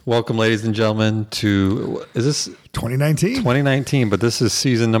Welcome, ladies and gentlemen, to, is this 2019? 2019, but this is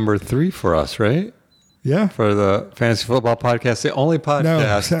season number 3 for us, right? Yeah. For the Fantasy Football Podcast, the only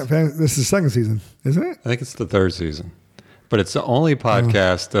podcast. No, this is second season, isn't it? I think it's the 3rd season. But it's the only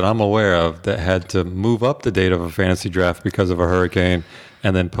podcast that I'm aware of that had to move up the date of a fantasy draft because of a hurricane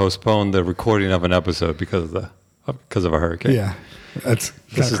and then postpone the recording of an episode because of a hurricane. Yeah. This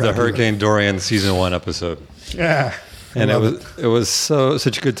is the Hurricane Dorian season 1 episode. Yeah. And it was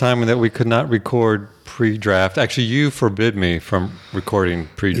such a good timing that we could not record pre-draft. Actually, you forbid me from recording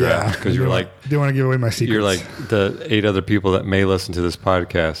pre-draft because you're like, don't want to give away my secrets. You're like the 8 other people that may listen to this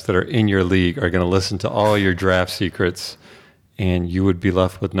podcast that are in your league are going to listen to all your draft secrets, and you would be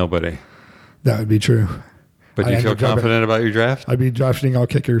left with nobody. That would be true. But do you feel confident about your draft? I'd be drafting all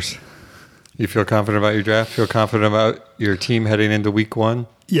kickers. You feel confident about your draft? Feel confident about your team heading into week 1?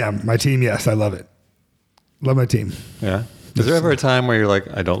 Yeah, my team. Yes, I love it. Love my team. Yeah. Is there ever a time where you're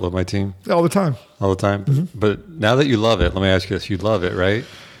like, I don't love my team? All the time. All the time? Mm-hmm. But now that you love it, let me ask you this: you love it, right?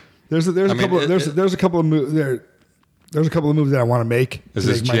 There's a couple of moves there. There's a couple of moves that I want to make. Is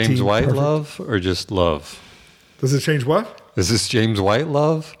this James White love or just love? Does it change what? Is this James White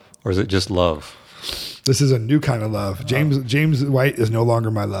love or is it just love? This is a new kind of love. James White is no longer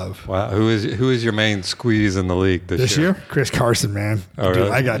my love. Wow. Who is your main squeeze in the league this year? Chris Carson, man. Oh, dude,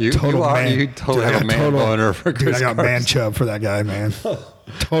 really? I got You totally have a man boner for Chris Carson. I got man chub for that guy, man.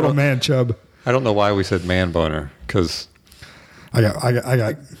 Total man chub. I don't know why we said man boner because I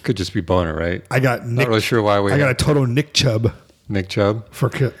got could just be boner, right? I got Nick. Not really sure why we. I got a total Nick chub. Nick Chubb for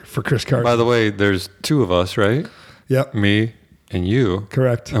Chris Carson. By the way, there's 2 of us, right? Yep. Me and you.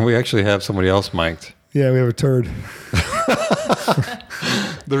 Correct. And we actually have somebody else mic'd. Yeah, we have a turd.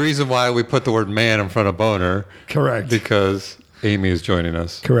 The reason why we put the word man in front of boner. Correct. Because Amy is joining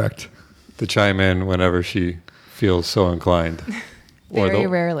us. Correct. To chime in whenever she feels so inclined. Very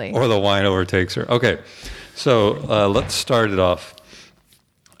rarely. Or the wine overtakes her. Okay. So let's start it off.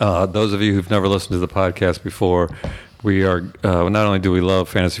 Those of you who've never listened to the podcast before, we are not only do we love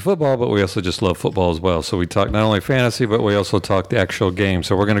fantasy football, but we also just love football as well. So we talk not only fantasy, but we also talk the actual game.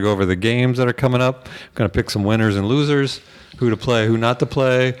 So we're going to go over the games that are coming up. We're going to pick some winners and losers, who to play, who not to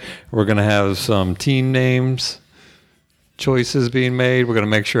play. We're going to have some team names, choices being made. We're going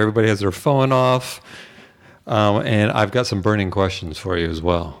to make sure everybody has their phone off. And I've got some burning questions for you as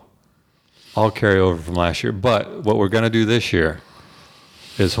well. All carry over from last year. But what we're going to do this year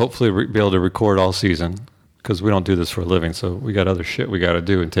is hopefully be able to record all season, because we don't do this for a living, so we got other shit we got to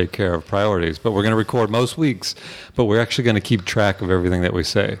do and take care of priorities. But we're going to record most weeks, but we're actually going to keep track of everything that we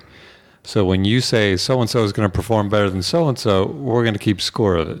say. So when you say so-and-so is going to perform better than so-and-so, we're going to keep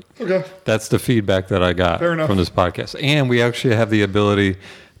score of it. Okay. That's the feedback that I got from this podcast. And we actually have the ability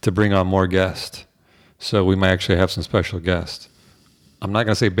to bring on more guests. So we might actually have some special guests. I'm not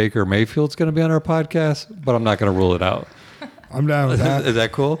going to say Baker Mayfield's going to be on our podcast, but I'm not going to rule it out. I'm down with that. Is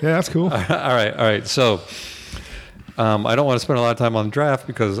that cool? Yeah, that's cool. All right. So I don't want to spend a lot of time on the draft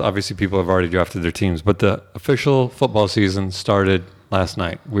because obviously people have already drafted their teams. But the official football season started last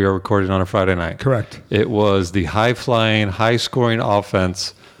night. We are recording on a Friday night. Correct. It was the high-flying, high-scoring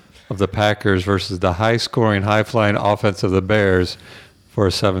offense of the Packers versus the high-scoring, high-flying offense of the Bears for a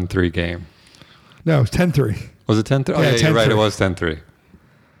 7-3 game. No, it was 10-3. Was it 10-3? Oh, yeah, you're right. It was 10-3.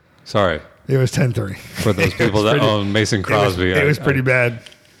 Sorry. It was 10-3. For those people that own Mason Crosby. It was pretty bad.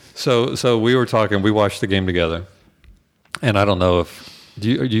 So we were talking, we watched the game together. And I don't know if, do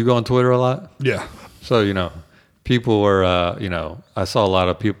you go on Twitter a lot? Yeah. So, people were, I saw a lot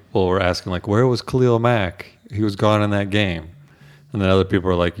of people were asking, like, where was Khalil Mack? He was gone in that game. And then other people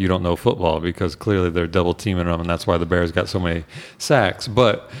were like, you don't know football because clearly they're double teaming him and that's why the Bears got so many sacks.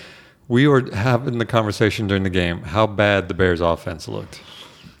 But we were having the conversation during the game, how bad the Bears offense looked.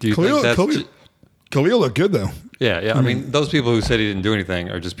 Do you think that's... Khalil looked good, though. Yeah. I mean, those people who said he didn't do anything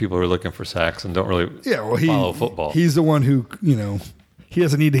are just people who are looking for sacks and don't really follow football. He's the one who, he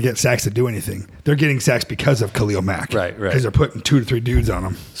doesn't need to get sacks to do anything. They're getting sacks because of Khalil Mack. Right. Because they're putting 2 to 3 dudes on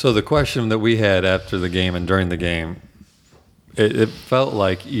him. So the question that we had after the game and during the game, it felt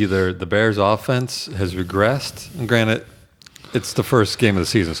like either the Bears offense has regressed, and granted, it's the first game of the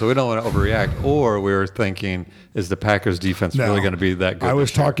season, so we don't want to overreact, or we were thinking, is the Packers defense really going to be that good? I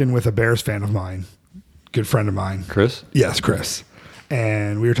was talking with a Bears fan of mine, good friend of mine. Chris? Yes, Chris.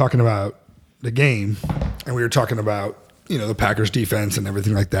 And we were talking about the game, and we were talking about, the Packers defense and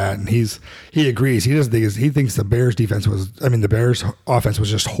everything like that. And he agrees. He thinks the Bears defense the Bears offense was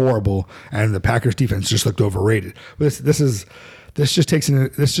just horrible, and the Packers defense just looked overrated. But this just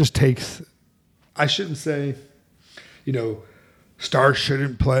takes, I shouldn't say, stars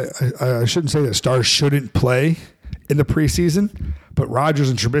shouldn't play. I shouldn't say that stars shouldn't play in the preseason, but Rodgers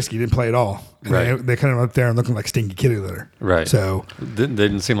and Trubisky didn't play at all. And Right. they kind of up there and looking like stinky kitty litter. Right. So they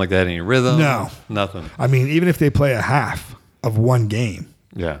didn't seem like they had any rhythm. No. Nothing. I mean, even if they play a half of one game,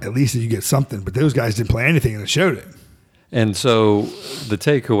 Yeah. at least you get something. But those guys didn't play anything, and it showed it. And so the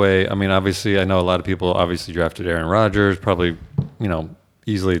takeaway, I mean, obviously, I know a lot of people obviously drafted Aaron Rodgers, probably,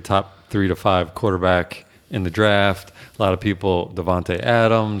 easily top 3 to 5 quarterback in the draft. A lot of people, Devontae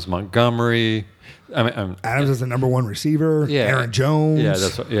Adams, Montgomery. Adams is the number one receiver. Yeah. Aaron Jones. Yeah,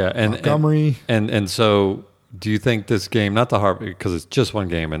 that's what, yeah. And Montgomery. And so do you think this game, not the hard, because it's just one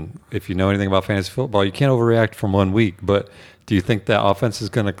game, and if you know anything about fantasy football, you can't overreact from 1 week, but do you think that offense is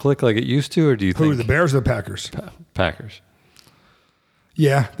going to click like it used to, or do you think... Who, the Bears or the Packers? Packers.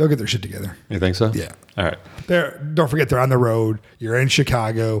 Yeah, they'll get their shit together. You think so? Yeah. All right. Don't forget, they're on the road. You're in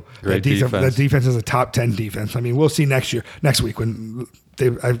Chicago. Great defense. defense. That defense is a top 10 defense. I mean, we'll see next week when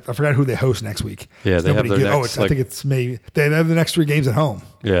I forgot who they host next week. Yeah, It's they have nobody their good. next, I think it's maybe they have the next 3 games at home.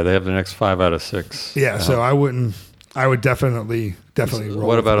 Yeah, they have the next 5 out of 6. Yeah, so I would definitely roll.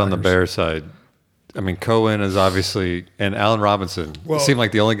 What about with on the Packers. Bears side? I mean, Cohen is obviously, and Allen Robinson seemed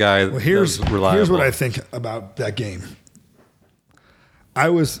like the only guy Here's that was reliable. Here's what I think about that game. I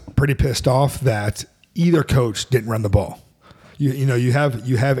was pretty pissed off that either coach didn't run the ball. You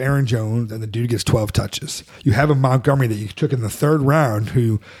have Aaron Jones and the dude gets 12 touches. You have a Montgomery that you took in the 3rd round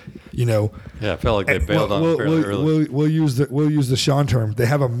who, Yeah, I felt like they bailed on him fairly early. We'll use the Sean term. They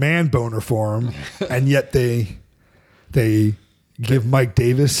have a man boner for him, and yet they give Mike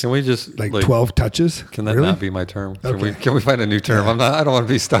Davis Can we just 12 touches. Can that Really? not be my term? Okay. Can we find a new term? Yeah. I don't want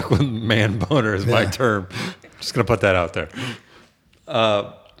to be stuck with man boner as my Yeah. term. Just gonna put that out there.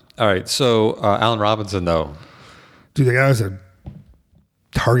 All right. So Allen Robinson, though. Dude, the guy was a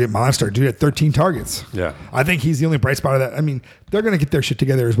target monster. Dude had 13 targets. Yeah. I think he's the only bright spot of that. I mean, they're going to get their shit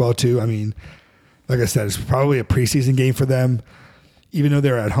together as well, too. I mean, like I said, it's probably a preseason game for them. Even though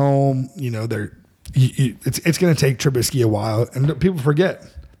they're at home, it's going to take Trubisky a while. And people forget,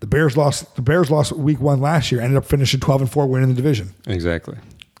 the Bears lost week 1 last year, ended up finishing 12-4, winning the division. Exactly.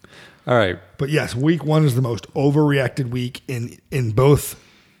 All right. But yes, week 1 is the most overreacted week in both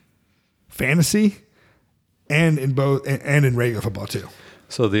fantasy and in regular football too.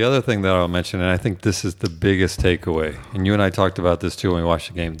 So the other thing that I'll mention, and I think this is the biggest takeaway, and you and I talked about this too when we watched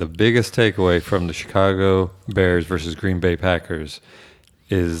the game, the biggest takeaway from the Chicago Bears versus Green Bay Packers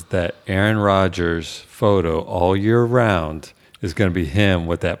is that Aaron Rodgers' photo all year round is going to be him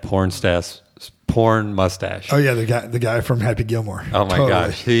with that porn mustache. Oh yeah, the guy from Happy Gilmore. Oh my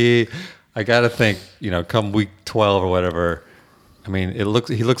gosh. I got to think, come week 12 or whatever, I mean, he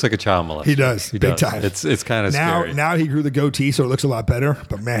looks like a child molester. He does, big time. It's kind of scary. Now he grew the goatee, so it looks a lot better.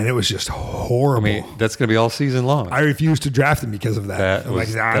 But man, it was just horrible. I mean, that's going to be all season long. I refused to draft him because of that.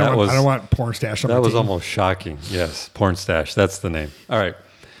 I don't want porn stash on my team. That was almost shocking. Yes, porn stash. That's the name. All right.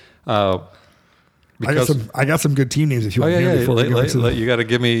 I got some good team names if you want to hear before we go into them. You got to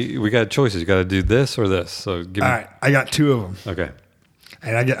give me. We got choices. You got to do this or this. So give me. All right, I got 2 of them. Okay.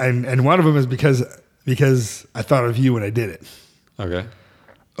 And one of them is because I thought of you when I did it. Okay.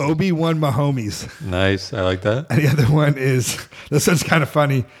 Obi-Wan Mahomes. Nice. I like that. And the other one is, this one's kind of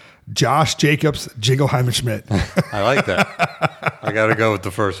funny, Josh Jacobs, Jingleheimer Schmidt. I like that. I got to go with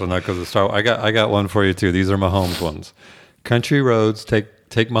the first one because the start. I got one for you too. These are Mahomes ones. Country Roads, take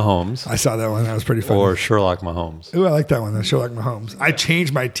Mahomes. I saw that one. That was pretty funny. Or Sherlock Mahomes. Ooh, I like that one. That's Sherlock Mahomes. I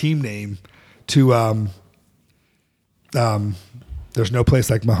changed my team name to There's No Place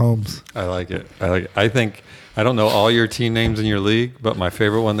Like Mahomes. I like it. I think I don't know all your team names in your league, but my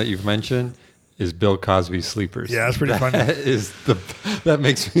favorite one that you've mentioned is Bill Cosby's Sleepers. Yeah, that's pretty funny. That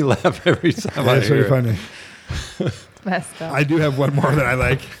makes me laugh every time I That's hear pretty it. funny. Messed up. I do have one more that I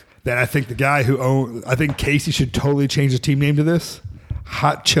like. That I think the guy I think Casey should totally change his team name to this.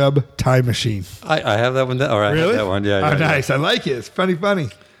 Hot Chub Time Machine. I have that one down. All right, Really? I have that one. Yeah. Oh, nice. I like it. It's funny.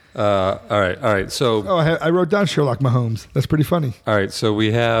 All right. So I wrote down Sherlock Mahomes. That's pretty funny. all right. So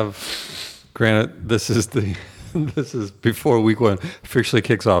we have. Granted, this is before week 1 officially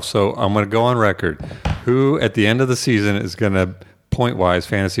kicks off. So I'm going to go on record. Who at the end of the season is going to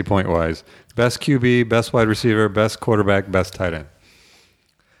fantasy point wise, best QB, best wide receiver, best quarterback, best tight end.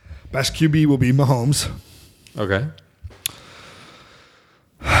 Best QB will be Mahomes. Okay.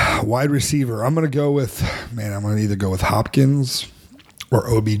 Wide receiver, I'm going to either go with Hopkins or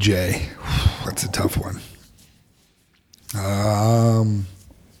OBJ. That's a tough one.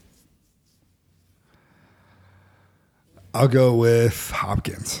 I'll go with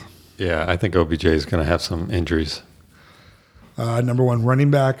Hopkins. Yeah, I think OBJ is going to have some injuries. Number 1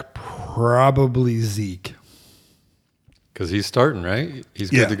 running back, probably Zeke. Because he's starting, right? He's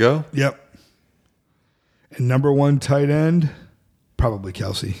good to go? Yep. And number 1 tight end, probably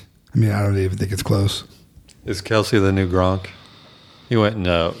Kelsey. I mean, I don't even think it's close. Is Kelsey the new Gronk? He went in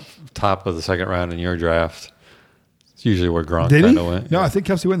the top of the second round in your draft. It's usually where Gronk kind of went. No, yeah. I think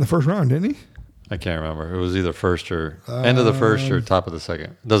Kelsey went in the first round, didn't he? I can't remember. It was either first or end of the first or top of the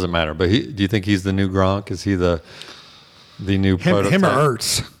second. It doesn't matter. But do you think he's the new Gronk? Is he the new prototype? Him or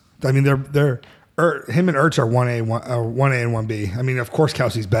Ertz? I mean, him and Ertz are 1A and 1B. I mean, of course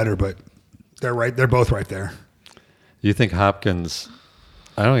Kelsey's better, but they're right. They're both right there. You think Hopkins?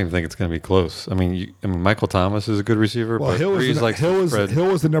 I don't even think it's going to be close. I mean, Michael Thomas is a good receiver, Well, but Hill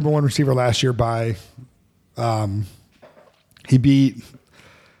was the number 1 receiver last year by. He beat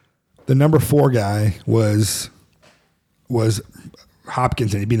the number 4 guy was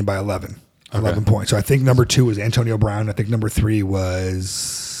Hopkins, and he beat him by 11 points. So I think number 2 was Antonio Brown. I think number 3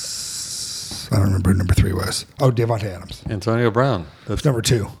 was, I don't remember who number 3 was. Oh, Devontae Adams. Antonio Brown. That's number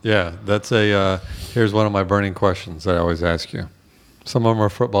 2. Yeah, that's here's one of my burning questions that I always ask you. Some of them are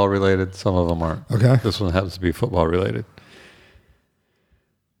football related, some of them aren't. Okay. This one happens to be football related.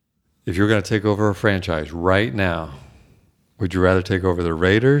 If you're going to take over a franchise right now, would you rather take over the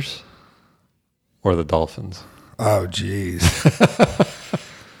Raiders or the Dolphins? Oh, jeez.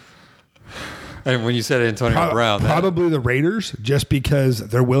 And when you said Antonio Brown, probably the Raiders, just because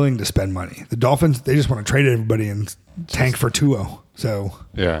they're willing to spend money. The Dolphins, they just want to trade everybody and tank for 2-0. So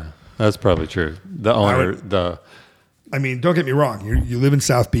yeah, that's probably true. I mean, don't get me wrong. You live in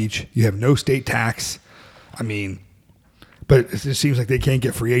South Beach. You have no state tax. I mean, but it just seems like they can't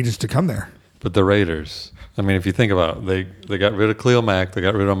get free agents to come there. But the Raiders, I mean, if you think about it, they got rid of Khalil Mack, they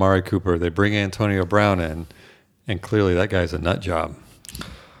got rid of Amari Cooper, they bring Antonio Brown in, and clearly that guy's a nut job.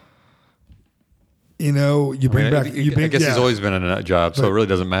 You know, you bring back. I guess he's always been a nut job, so it really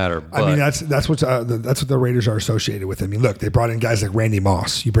doesn't matter. But I mean, that's what the Raiders are associated with. I mean, look, they brought in guys like Randy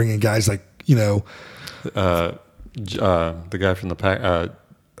Moss. You bring in guys like the guy from the pack,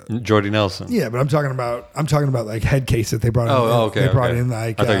 Jordy Nelson. Yeah, but I'm talking about like head case that they brought in. Oh, okay. They brought in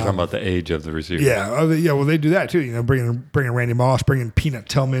like. I thought you were talking about the age of the receiver. Yeah, yeah. Well, they do that too. You know, bringing Randy Moss, bringing Peanut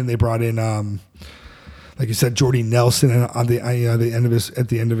Tillman. They brought in, like you said, Jordy Nelson at the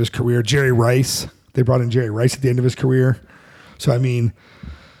end of his career. Jerry Rice. They brought in Jerry Rice at the end of his career. So I mean,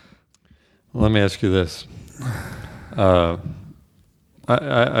 let me ask you this. I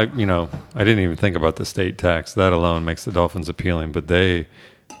didn't even think about the state tax. That alone makes the Dolphins appealing, but they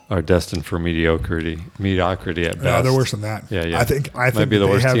are destined for mediocrity at best. No, they're worse than that. Yeah. I think might be the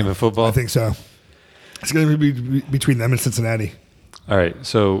worst team in football. I think so. It's going to be between them and Cincinnati. All right,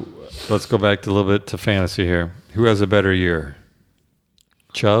 so let's go back a little bit to fantasy here. Who has a better year,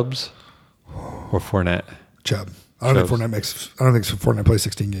 Chubbs or Fournette? Chubb. I don't think Fournette plays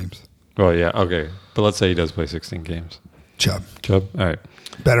 16 games. Well, yeah, okay, but let's say he does play 16 games. Chubb. All right.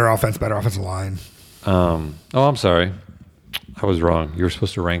 Better offensive line. I'm sorry. I was wrong. You were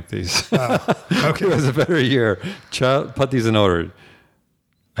supposed to rank these. Okay. Who has a better year? Chubb, put these in order.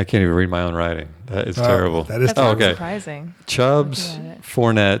 I can't even read my own writing. That is terrible. That's surprising. Chubbs,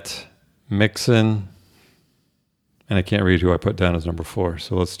 Fournette, Mixon, and I can't read who I put down as number 4.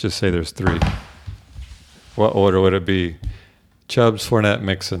 So let's just say there's 3. What order would it be? Chubbs, Fournette,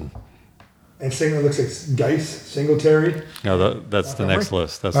 Mixon. And Singleton looks like Geis, Singletary. No, that's the next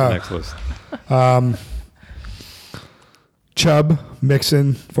list. That's the next list. Chubb,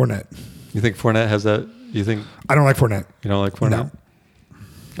 Mixon, Fournette. You think Fournette has that? You think? I don't like Fournette. You don't like Fournette? No.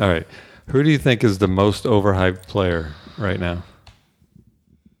 All right. Who do you think is the most overhyped player right now?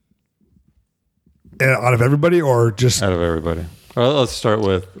 Out of everybody or just? Out of everybody. Well, let's start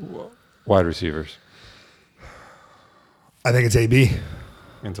with wide receivers. I think it's AB.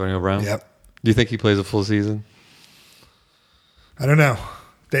 Antonio Brown? Yep. Do you think he plays a full season? I don't know.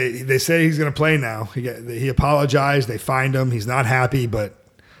 They say he's going to play now. He apologized. They fined him. He's not happy, but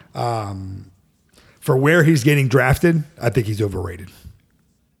for where he's getting drafted, I think he's overrated.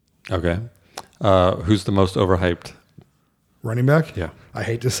 Okay. Who's the most overhyped? Running back? Yeah. I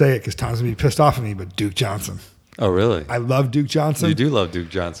hate to say it because Tom's going to be pissed off at me, but Duke Johnson. Oh, really? I love Duke Johnson. You do love Duke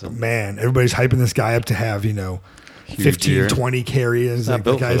Johnson. Man, everybody's hyping this guy up to have, 15, 20 carries. He's not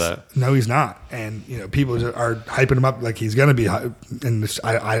built for that. No, he's not. And, people are hyping him up like he's going to be. And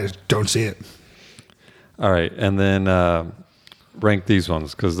I just don't see it. All right. And then rank these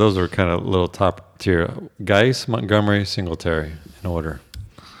ones because those are kind of little top tier. Geis, Montgomery, Singletary in order.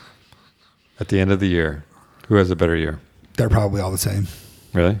 At the end of the year, who has a better year? They're probably all the same.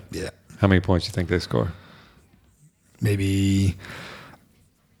 Really? Yeah. How many points do you think they score? Maybe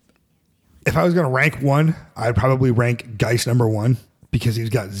if I was going to rank one, I'd probably rank Geis number 1 because he's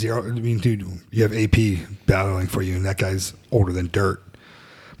got 0. I mean, dude, you have AP battling for you, and that guy's older than dirt.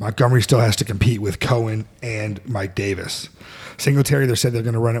 Montgomery still has to compete with Cohen and Mike Davis. Singletary, they said they're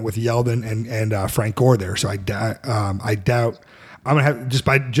going to run it with Yeldon and Frank Gore there. So I doubt I'm going to have just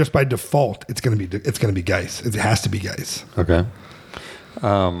by default it's going to be Geis. It has to be Geis. Okay.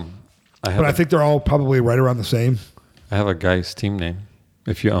 I think they're all probably right around the same. I have a Geis team name.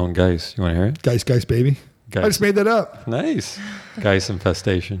 If you own Geis, you want to hear it? Geis, baby. Geis. I just made that up. Nice. Geis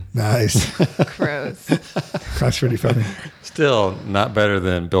infestation. Nice. Gross. That's pretty funny. Still not better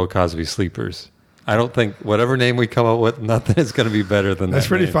than Bill Cosby sleepers. I don't think whatever name we come up with, nothing is going to be better than that. That's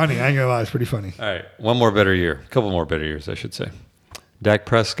pretty name. funny. I ain't gonna lie, it's pretty funny. All right, one more better year. A couple more better years, I should say. Dak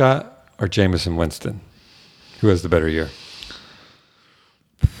Prescott or Jameis Winston? Who has the better year?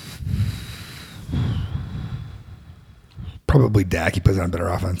 Probably Dak. He plays on a better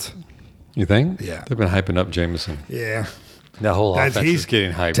offense. You think? Yeah. They've been hyping up Jameson. Yeah. That whole offense is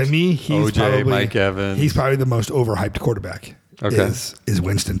getting hyped. To me, he's OJ, probably Mike Evans. He's probably the most overhyped quarterback. Okay. Is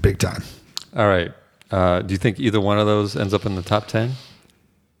Winston big time? All right. Do you think either one of those ends up in the top 10?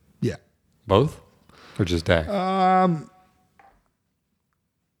 Yeah. Both? Or just Dak?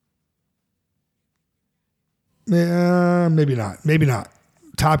 Yeah, maybe not. Maybe not.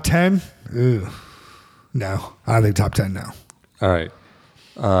 Top 10? Ew. No. I don't think top 10 now. All right.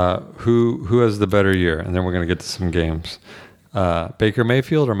 Who has the better year? And then we're going to get to some games. Baker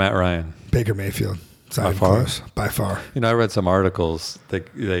Mayfield or Matt Ryan? Baker Mayfield. By far? Close. By far. You know, I read some articles. They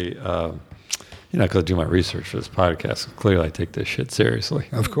you know, because I do my research for this podcast. Clearly, I take this shit seriously.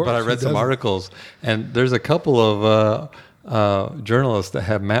 Of course. But I read some articles, and there's a couple of journalists that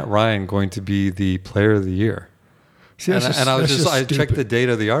have Matt Ryan going to be the player of the year. See, and I checked the date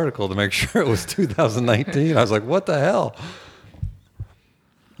of the article to make sure it was 2019. I was like, what the hell?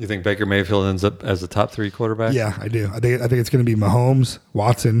 You think Baker Mayfield ends up as the top 3 quarterback? Yeah, I do. I think it's going to be Mahomes,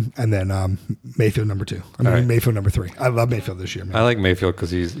 Watson, and then Mayfield number 2. Mayfield number 3. I love Mayfield this year, man. I like Mayfield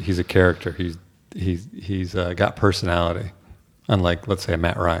because he's a character. He's got personality, unlike, let's say,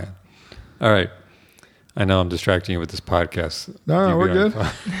 Matt Ryan. All right. I know I'm distracting you with this podcast. No, we're good.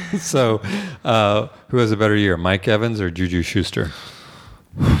 So, who has a better year, Mike Evans or Juju Schuster?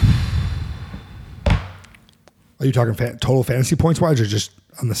 Are you talking total fantasy points wise or just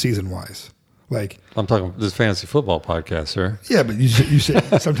on the season wise? Like, I'm talking this fantasy football podcast, sir. Yeah, but you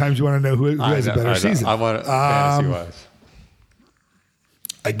said sometimes you want to know who has a better season. I want it fantasy wise.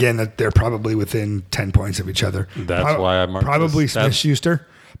 Again, that they're probably within 10 points of each other. That's why I marked probably this. Smith-Schuster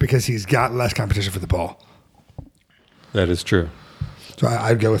because he's got less competition for the ball. That is true. So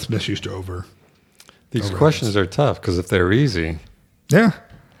I'd go with Smith-Schuster over. These questions are tough because if they're easy, yeah,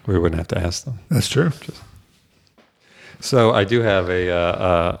 we wouldn't have to ask them. That's true. So I do have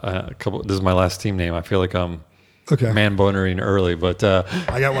a couple. This is my last team name. I feel like I'm man-bonering early, but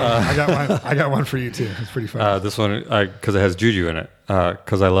I got one. I got one for you too. It's pretty fun. This one because it has Juju in it.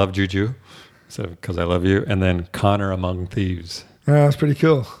 Because I love Juju, instead of because I love you, and then Connor Among Thieves. Yeah, that's pretty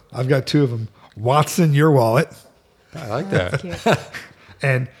cool. I've got 2 of them. Watson, your wallet. I like that. That's cute.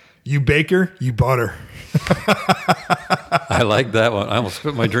 And you Baker, you butter. I like that one. I almost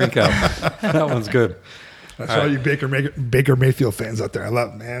spit my drink out. That one's good. That's all you Baker Mayfield fans out there. I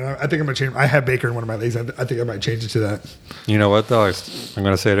love, man. I think I'm going to change. I have Baker in one of my leagues. I think I might change it to that. You know what, though? I'm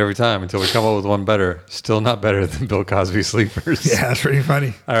going to say it every time until we come up with one better. Still not better than Bill Cosby sleepers. Yeah, that's pretty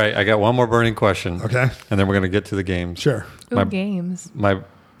funny. All right, I got one more burning question. Okay. And then we're going to get to the games. Sure. Games.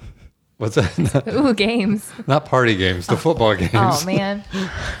 What's that? Ooh, games. Not party games, the football games. Oh, man.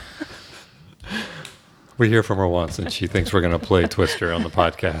 We hear from her once, and she thinks we're going to play Twister on the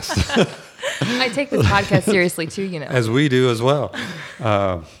podcast. I take this podcast seriously, too, you know. As we do as well.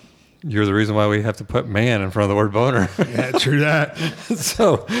 You're the reason why we have to put man in front of the word boner. Yeah, true that.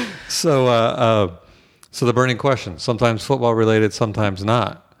 So the burning question, sometimes football related, sometimes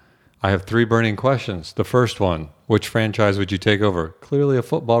not. I have 3 burning questions. The first one, which franchise would you take over? Clearly a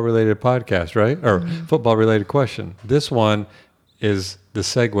football related podcast, right? Or football related question. This one is the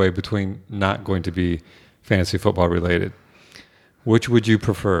segue between not going to be fantasy football related. Which would you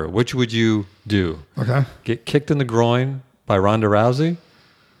prefer? Which would you do? Okay. Get kicked in the groin by Ronda Rousey?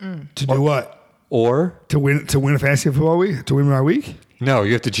 To do what? Or to win a fantasy football week? To win my week? No,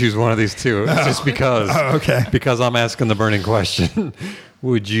 you have to choose one of these 2. It's just because. Oh, okay. Because I'm asking the burning question.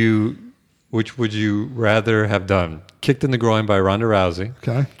 Which would you rather have done? Kicked in the groin by Ronda Rousey?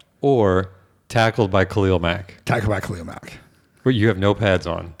 Okay. Or tackled by Khalil Mack? Tackled by Khalil Mack. But you have no pads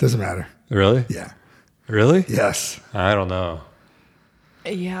on. Doesn't matter. Really? Yeah. Really? Yes. I don't know.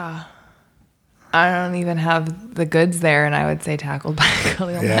 Yeah. I don't even have the goods there, and I would say tackled by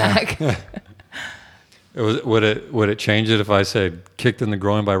Khalil Mack. Would it change it if I said kicked in the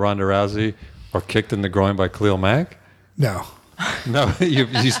groin by Ronda Rousey or kicked in the groin by Khalil Mack? No. No,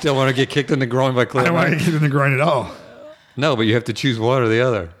 you still want to get kicked in the groin by I Khalil don't want to Mack? get hit in the groin at all. No, but you have to choose one or the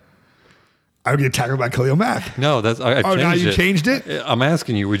other. I would get tackled by Khalil Mack. No, that's I changed now you it. changed it? I'm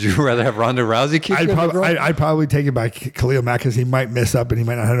asking you, would you rather have Ronda Rousey kick you in the groin? I'd probably take it by Khalil Mack because he might mess up and he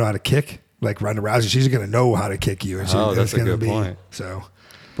might not know how to kick. Like Ronda Rousey, she's going to know how to kick you. And That's a gonna good point. So,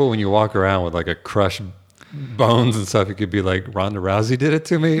 But when you walk around with like a crushed bones and stuff, it could be like Ronda Rousey did it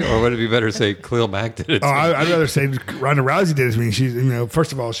to me, or would it be better to say Khalil Mack did it to me? I'd rather say Ronda Rousey did it to me. She's,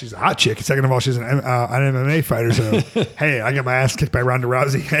 first of all, she's a hot chick. Second of all, she's an MMA fighter. So, hey, I got my ass kicked by Ronda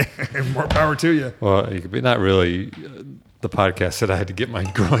Rousey. More power to you. Well, you could be not really. The podcast said I had to get my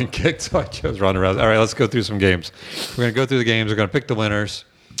groin kicked, so I chose Ronda Rousey. All right, let's go through some games. We're going to go through the games. We're going to pick the winners.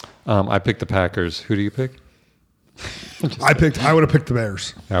 I picked the Packers. Who do you pick? I would have picked the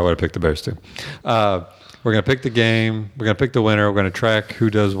Bears. I would have picked the Bears too. We're going to pick the game. We're going to pick the winner. We're going to track who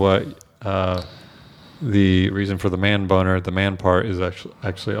does what. The reason for the man boner, the man part, is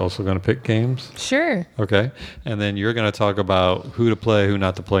actually also going to pick games. Sure. Okay. And then you're going to talk about who to play, who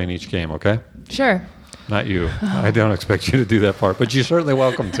not to play in each game, okay? Sure. Not you. I don't expect you to do that part, but you're certainly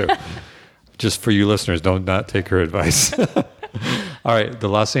welcome to. Just for you listeners, don't not take her advice. All right. The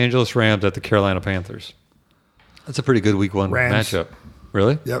Los Angeles Rams at the Carolina Panthers. That's a pretty good week one Rams. matchup.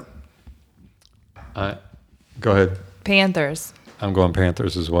 Really? Yep. Go ahead. Panthers. I'm going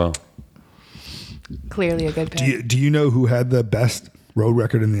Panthers as well. Clearly a good pick. Do you know who had the best road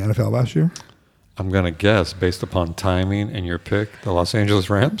record in the NFL last year? I'm going to guess, based upon timing and your pick, the Los Angeles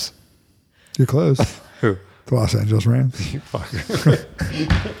Rams. You're close. Who? The Los Angeles Rams. You fucker.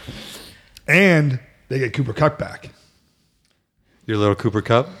 And they get Cooper Kupp back. Your little Cooper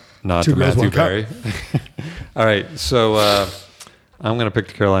Cup? Not Two to girls, Matthew one cup. Berry. All right, so I'm going to pick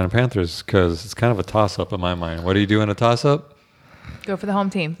the Carolina Panthers because it's kind of a toss-up in my mind. What do you do in a toss-up? Go for the home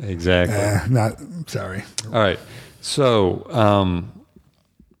team. Exactly. Sorry. All right, so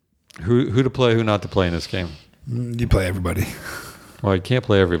who to play, who not to play in this game? You play everybody. Well, you can't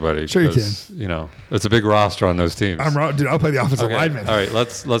play everybody. Sure you because, it's a big roster on those teams. I'm wrong, dude. I'll play the offensive Okay. lineman. All right,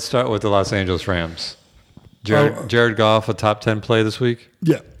 let's start with the Los Angeles Rams. Jared Goff, a top 10 play this week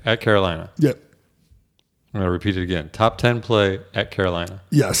Yeah. at Carolina. Yep. I'm going to repeat it again. Top 10 play at Carolina.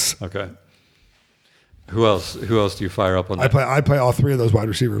 Yes. Okay. Who else do you fire up on that? I play all three of those wide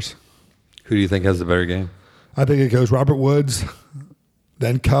receivers. Who do you think has the better game? I think it goes Robert Woods,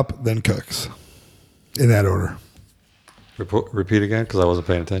 then Kupp, then Cooks, in that order. Repeat again because I wasn't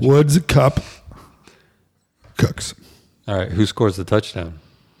paying attention. Woods, Kupp, Cooks. All right. Who scores the touchdown?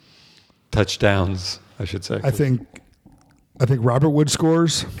 Touchdowns, I should say. I think Robert Woods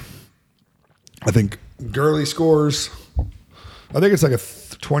scores. I think Gurley scores. I think it's like a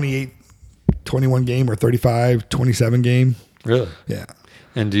 28-21 game or 35-27 game. Really? Yeah.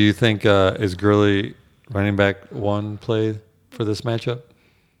 And do you think is Gurley running back one played for this matchup?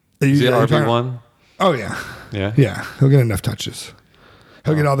 Is he RB1? Oh, yeah. Yeah? Yeah. He'll get enough touches.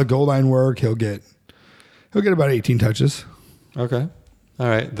 He'll get all the goal line work. He'll get about 18 touches. Okay. All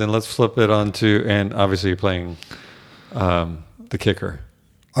right. Then let's flip it on to, and obviously you're playing the kicker.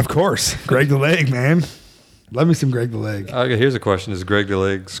 Of course. Greg the Leg, man. Love me some Greg the Leg. Okay, here's a question. Does Greg the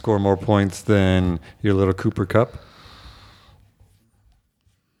Leg score more points than your little Cooper Cup?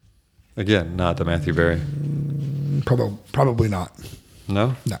 Again, not the Matthew Berry. Probably not.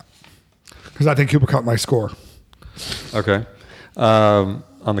 No? No. Because I think Cooper Kupp might score. Okay.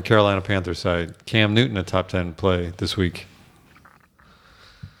 On the Carolina Panthers side, Cam Newton, a top 10 play this week.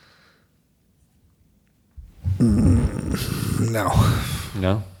 No.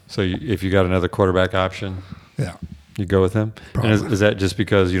 No? So if you got another quarterback option, Yeah. you go with him? Probably. And is that just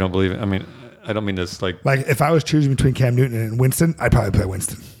because you don't believe it? I mean, I don't mean this like if I was choosing between Cam Newton and Winston, I'd probably play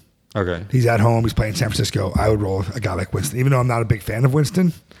Winston. okay. He's at home. He's playing San Francisco. I would roll a guy like Winston, even though I'm not a big fan of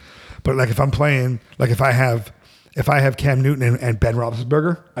Winston. But like if I'm playing, like if I have Cam Newton and Ben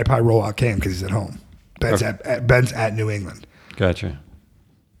Roethlisberger, I'd probably roll out Cam because he's at home. Ben's at New England. Gotcha.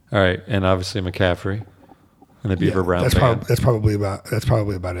 All right, and obviously McCaffrey and the Beaver Brown That's band. that's probably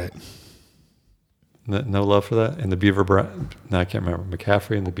about it. No love for that? And the Beaver Brown? No, I can't remember.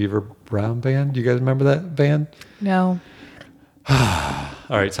 McCaffrey and the Beaver Brown band. Do you guys remember that band? No.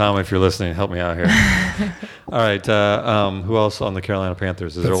 All right, Tom, if you're listening, help me out here. All right, who else on the Carolina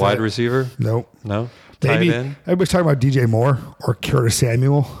Panthers? Is there a That's wide it. receiver? Nope. No? Maybe Tight end? everybody's talking about DJ Moore or Curtis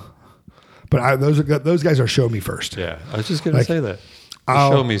Samuel, but those guys are show me first. Yeah, I was just going to say that. The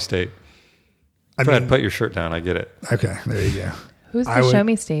I'll- show me state. I Fred, mean, put your shirt down. I get it. okay, there you go. Who's I the would- show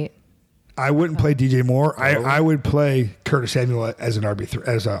me state? I wouldn't play DJ Moore. I would play Curtis Samuel as an RB3,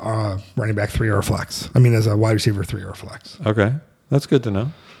 as a running back 3 or a flex. I mean, as a wide receiver 3 or a flex. Okay, that's good to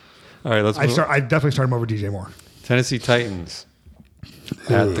know. All right, let's move. I definitely start him over DJ Moore. Tennessee Titans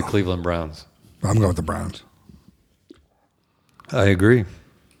at the Cleveland Browns. I'm going with the Browns. I agree.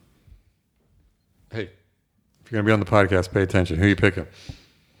 Hey, if you're going to be on the podcast, pay attention. Who are you picking?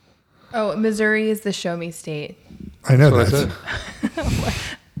 Oh, Missouri is the show me state. I know That's that.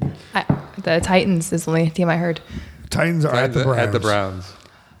 what I said. The Titans is the only team I heard. Titans are at the Browns. At the Browns.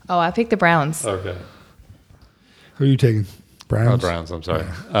 Oh, I picked the Browns. Okay. Who are you taking? Browns? Oh, Browns, I'm sorry.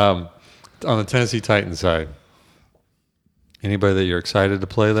 On the Tennessee Titans side, anybody that you're excited to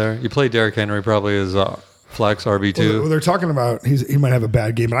play there? You play Derrick Henry probably as flex RB2. Well, they're talking about he might have a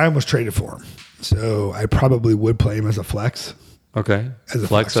bad game, and I almost traded for him. So I probably would play him as a flex. Okay. As a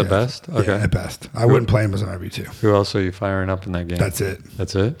flex at yeah. best? Okay. Yeah, at best. I wouldn't play him as an RB2. Who else are you firing up in that game? That's it.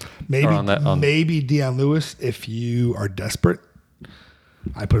 That's it? Maybe Or Deion Lewis if you are desperate.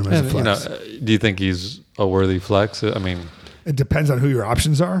 I put him as a flex. Do you think he's a worthy flex? I mean, It depends on who your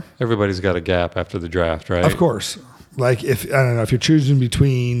options are. everybody's got a gap after the draft, right? Of course. Like if I don't know if you're choosing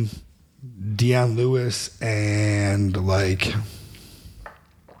between Deion Lewis and like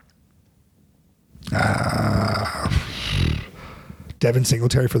Devin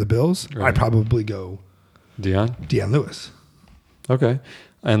Singletary for the Bills, Right. I'd probably go Deion? Lewis. Okay.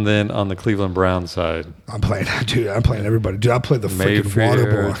 And then on the Cleveland Browns side, I'm playing everybody. Dude, I played the freaking water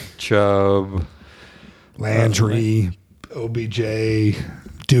Mayfield, boy. Chubb. Landry, OBJ,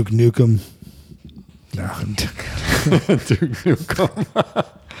 Duke Nukem. No. Duke Nukem.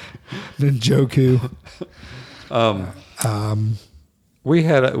 Njoku. We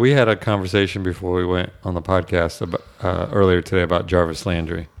had a conversation before we went on the podcast about, earlier today about Jarvis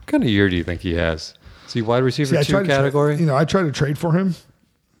Landry. What kind of year do you think he has? Is he wide receiver I 2 tried to category? I tried to trade for him.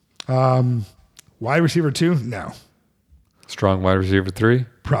 Wide receiver 2? No. Strong wide receiver 3?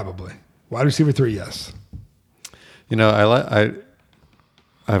 Probably. Wide receiver 3, yes. I've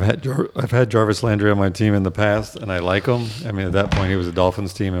had Jarvis Landry on my team in the past, and I like him. I mean, at that point, he was a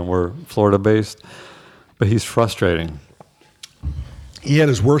Dolphins team, and we're Florida based. But he's frustrating. He had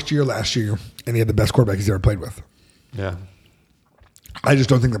his worst year last year, and he had the best quarterback he's ever played with. Yeah, I just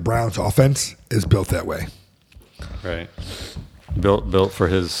don't think the Browns' offense is built that way. right. Built for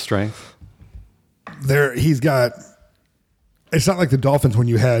his strength. He's got. It's not like the Dolphins when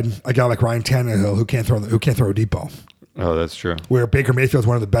you had a guy like Ryan Tannehill who can't throw a deep ball. Oh, that's true. Where Baker Mayfield's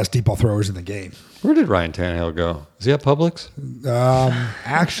one of the best deep ball throwers in the game. Where did Ryan Tannehill go? Is he at Publix?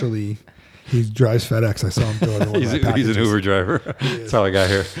 Actually, he drives FedEx. I saw him doing one He's an Uber driver. That's how I got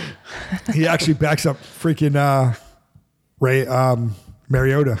here. He actually backs up freaking Ray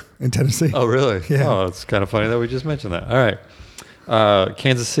Mariota in Tennessee. Oh, really? Yeah. Oh, it's kind of funny that we just mentioned that. All right.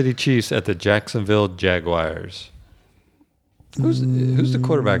 Kansas City Chiefs at the Jacksonville Jaguars. Who's the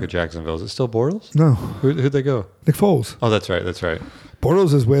quarterback of Jacksonville? Is it still Bortles? No, Who'd they go? Nick Foles. Oh, that's right. That's right.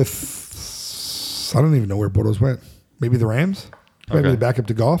 Bortles is with. I don't even know where Bortles went. Maybe the Rams. Maybe Okay. the backup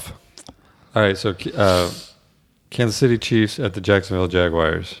to Golf. All right. So Kansas City Chiefs at the Jacksonville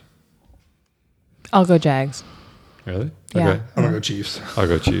Jaguars. I'll go Jags. Really? Yeah. Okay. I'm gonna go Chiefs. I'll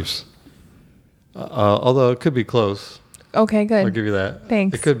go Chiefs. Although it could be close. Okay, good. I'll give you that.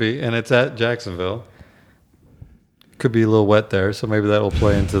 Thanks. It could be. And it's at Jacksonville. Could be a little wet there, so maybe that will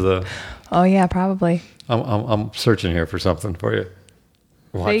play into the. Oh yeah, probably. I'm searching here for something for you.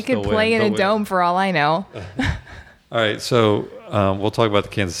 They could play in a dome for all I know. All right, so we'll talk about the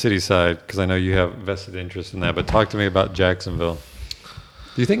Kansas City side because I know you have vested interest in that. But talk to me about Jacksonville.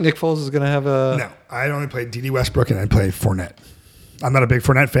 Do you think Nick Foles is going to have a? No, I'd only play D.D. Westbrook and I'd play Fournette. I'm not a big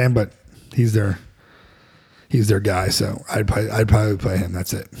Fournette fan, but he's their guy, so I'd probably play him.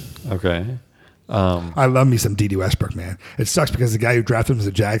 That's it. Okay. I love me some D.D. Westbrook, man. It sucks because the guy who drafted him is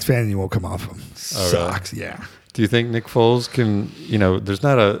a Jags fan and he won't come off him. Sucks, really? Yeah. Do you think Nick Foles can? There's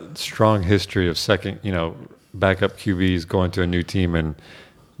not a strong history of backup QBs going to a new team and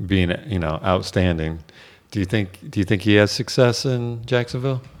being outstanding. Do you think he has success in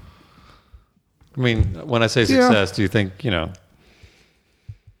Jacksonville? I mean, when I say success, do you think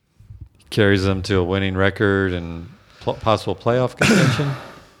carries them to a winning record and possible playoff contention?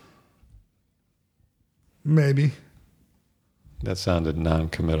 Maybe. That sounded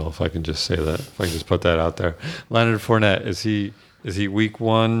non-committal. If I can just say that, if I can just put that out there, Leonard Fournette is he week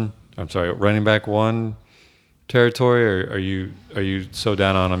one? I'm sorry, running back one territory, or are you so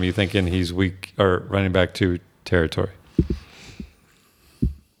down on him? You thinking he's weak or running back two territory?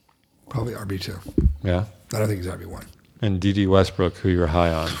 Probably RB2. Yeah. I don't think he's RB1. And D.D. Westbrook, who you're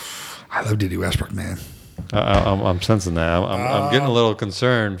high on. I love D.D. Westbrook, man. I'm sensing that. I'm getting a little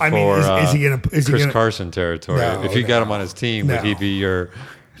concerned for is he Chris Carson territory. No, if you got him on his team, would he be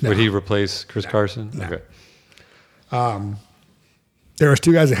would he replace Chris Carson? No. Okay. There was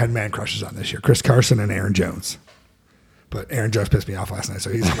two guys that had man crushes on this year, Chris Carson and Aaron Jones. But Aaron Judge pissed me off last night, so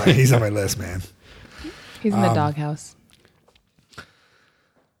he's on my list, man. He's in the doghouse.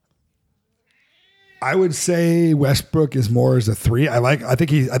 I would say Westbrook is more as a 3. I think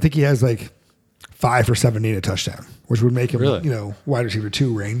he has like 5 for 70 a touchdown, which would make him wide receiver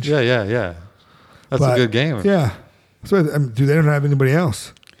 2 range. Yeah. That's a good game. Yeah. So do they don't have anybody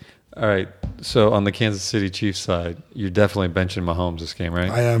else? All right. So on the Kansas City Chiefs side, you're definitely benching Mahomes this game, right?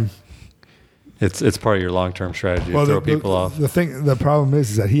 I am. It's part of your long-term strategy to throw people off. The problem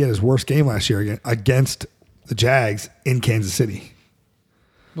is that he had his worst game last year against the Jags in Kansas City.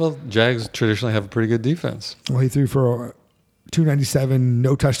 Well, Jags traditionally have a pretty good defense. Well, he threw for 297,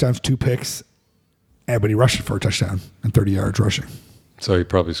 no touchdowns, 2 picks, but he rushed it for a touchdown and 30 yards rushing. So he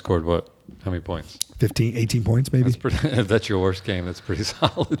probably scored what? How many points? 15, 18 points maybe. If that's your worst game, that's pretty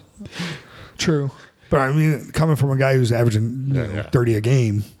solid. True. But I mean, coming from a guy who's averaging 30 a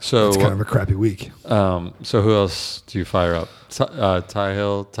game, so it's kind of a crappy week. So who else do you fire up? Ty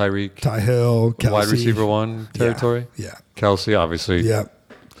Hill, Tyreek, Kelce, wide receiver 1 territory. Yeah. Kelce, obviously. Yeah.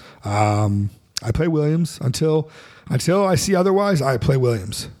 I play Williams until I see otherwise. I play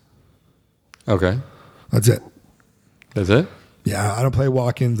Williams. Okay. That's it. That's it. Yeah, I don't play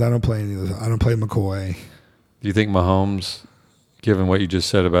Watkins. I don't play any of those. I don't play McCoy. Do you think Mahomes, given what you just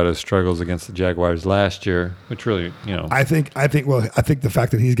said about his struggles against the Jaguars last year, which really, I think the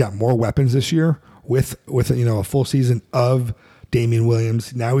fact that he's got more weapons this year with a full season of Damian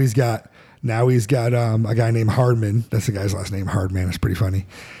Williams. Now he's got a guy named Hardman. That's the guy's last name, Hardman. It's pretty funny.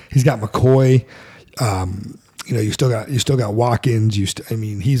 He's got McCoy. You still got Watkins.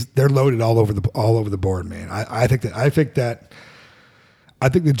 They're loaded all over the board, man. I think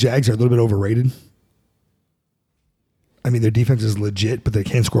the Jags are a little bit overrated. I mean, their defense is legit, but they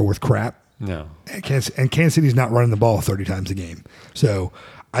can't score with crap. No. And Kansas City's not running the ball 30 times a game. So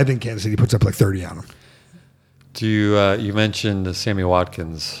I think Kansas City puts up like 30 on them. Do you mentioned Sammy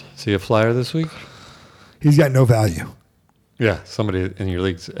Watkins? Is he a flyer this week? He's got no value. Yeah, somebody in your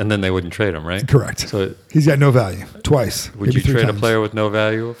leagues, and then they wouldn't trade him, right? Correct. So he's got no value twice. Would you trade a player with no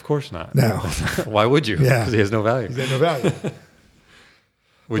value? Of course not. No. Why would you? Yeah, because he has no value. He's got no value.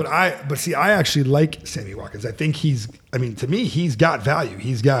 I actually like Sammy Watkins. I think to me, he's got value.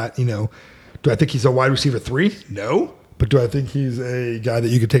 He's got, do I think he's a wide receiver 3? No. But do I think he's a guy that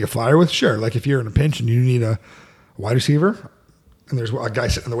you could take a flyer with? Sure. Like if you're in a pinch and you need a wide receiver and there's a guy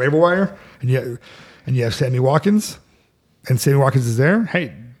sitting on the waiver wire and you have Sammy Watkins and Sammy Watkins is there.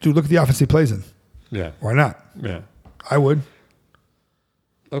 Hey, dude, look at the offense he plays in. Yeah. Why not? Yeah. I would.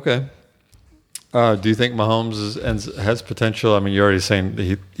 Okay. Do you think Mahomes has potential? I mean, you're already saying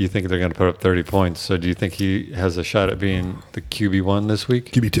that you think they're going to put up 30 points. So do you think he has a shot at being the QB1 this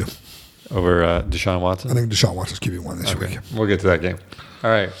week? QB2. Over Deshaun Watson? I think Deshaun Watson's QB1 this week. We'll get to that game. All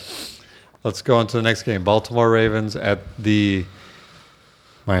right. Let's go on to the next game. Baltimore Ravens at the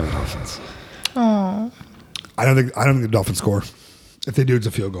Miami Dolphins. Oh. I don't think the Dolphins score. If they do, it's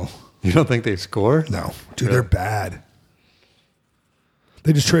a field goal. You don't think they score? No. Dude, They're bad.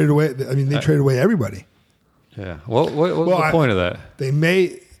 They just traded away. I mean, they traded away everybody. Yeah. What was the point of that? They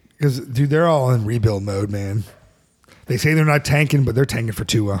may, because, dude, they're all in rebuild mode, man. They say they're not tanking, but they're tanking for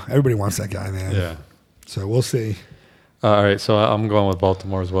Tua. Everybody wants that guy, man. Yeah. So we'll see. All right. So I'm going with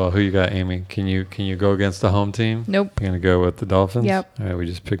Baltimore as well. Who you got, Amy? Can you go against the home team? Nope. You're going to go with the Dolphins? Yep. All right. We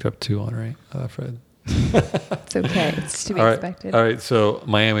just picked up 2 on, right, Fred? It's okay. It's to be expected. All right. So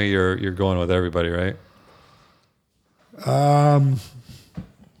Miami, you're going with everybody, right?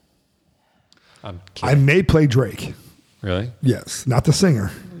 I may play Drake. Really? Yes, not the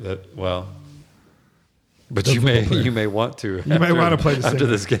singer. But you may want to. You may want to play the singer after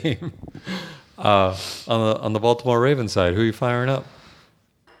this game. On the Baltimore Ravens side, who are you firing up?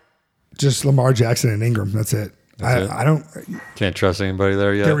 Just Lamar Jackson and Ingram. That's it. I don't. Can't trust anybody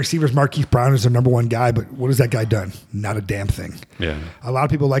there yet. Their receivers, Marquise Brown is their number 1 guy, but what has that guy done? Not a damn thing. Yeah. A lot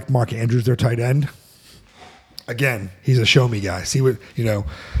of people like Mark Andrews, their tight end. Again, he's a show me guy. See what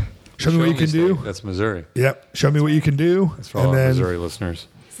Show me what you can do. That's Missouri. Yep. Show me what you can do. That's for all our Missouri listeners.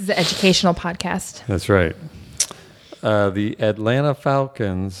 This is an educational podcast. That's right. The Atlanta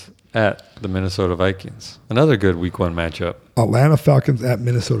Falcons at the Minnesota Vikings. Another good week 1 matchup. Atlanta Falcons at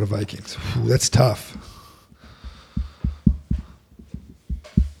Minnesota Vikings. Ooh, that's tough.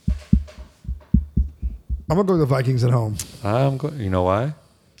 I'm going to go with the Vikings at home. You know why?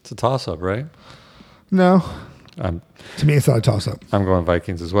 It's a toss-up, right? No. To me, it's not a toss-up. I'm going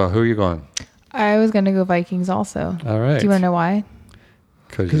Vikings as well. Who are you going? I was going to go Vikings also. All right. Do you want to know why?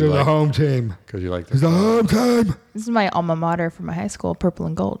 Because they're the home team. Because you like the home team. This is my alma mater from my high school, Purple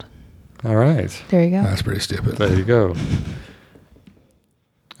and Gold. All right. There you go. That's pretty stupid. There you go.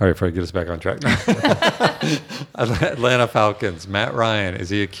 All right, before I get us back on track. Atlanta Falcons. Matt Ryan, is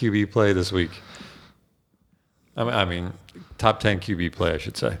he a QB play this week? I mean, top 10 QB play, I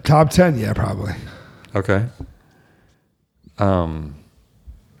should say. Top 10, yeah, probably. Okay. Who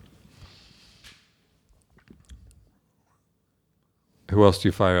else do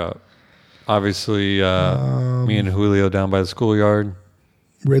you fire up? Obviously, me and Julio down by the schoolyard.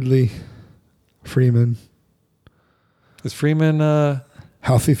 Ridley, Freeman. Is Freeman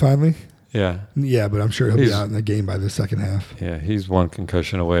healthy finally? Yeah. Yeah, but I'm sure he'll be out in the game by the second half. Yeah, he's one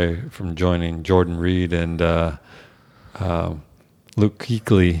concussion away from joining Jordan Reed and Luke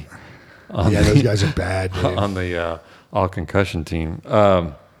Kuechly. Those guys are bad, dude. On the all-concussion team.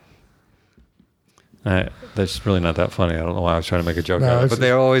 That's really not that funny. I don't know why I was trying to make a joke out of it. But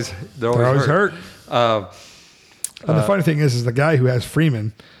they're always hurt. And the funny thing is the guy who has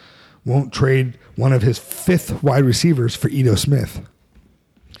Freeman won't trade one of his fifth wide receivers for Ito Smith.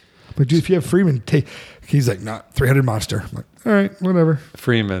 But dude, if you have Freeman, he's like, not 300 monster. I'm like, all right, whatever.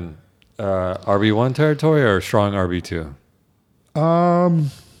 Freeman, RB1 territory or strong RB2?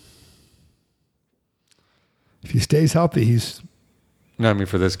 If he stays healthy, he's... No, I mean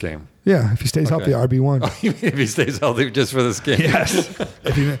for this game. Yeah, if he stays healthy, RB1. Oh, you mean if he stays healthy just for this game? Yes.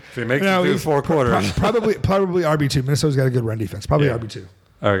 If he makes it through 4 quarters. Probably RB2. Minnesota's got a good run defense. Probably RB2.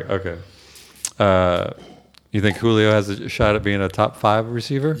 All right, okay. You think Julio has a shot at being a top 5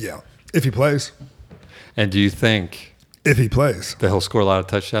 receiver? Yeah, if he plays. And do you think... If he plays. That he'll score a lot of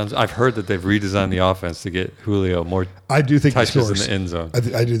touchdowns? I've heard that they've redesigned the offense to get Julio more touches in the end zone.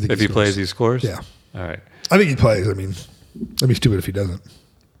 I do think if he plays, he scores? Yeah. All right. I think he plays. I mean, that'd be stupid if he doesn't.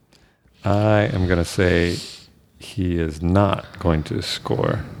 I am going to say he is not going to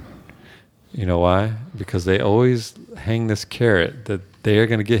score. You know why? Because they always hang this carrot that they are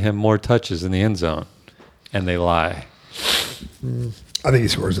going to get him more touches in the end zone, and they lie. I think he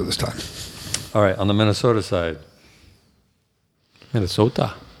scores at this time. All right, on the Minnesota side.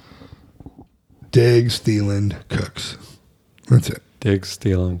 Minnesota. Diggs, Thielen, Cooks. That's it. Diggs,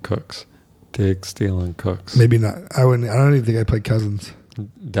 Thielen, Cooks. Diggs, Thielen, Cooks. Maybe not. I don't even think I'd play Cousins.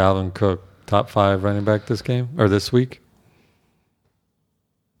 Dalvin Cook, top 5 running back this game or this week?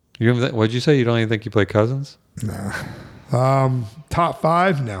 What'd you say? You don't even think you play Cousins? Nah. Top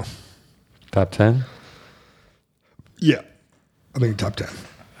 5? No. Top 10? Yeah. I think top 10.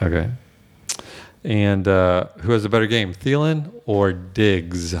 Okay. And who has a better game, Thielen or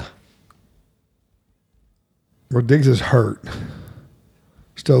Diggs? Well, Diggs is hurt.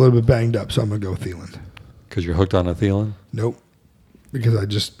 Still a little bit banged up, so I'm going to go with Thielen. Because you're hooked on a Thielen? Nope. Because I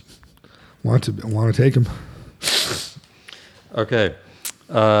just want to take him. Okay.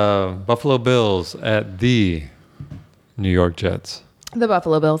 Buffalo Bills at the New York Jets. The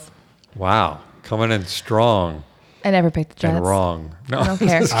Buffalo Bills. Wow. Coming in strong. I never picked the Jets. And wrong. No, I don't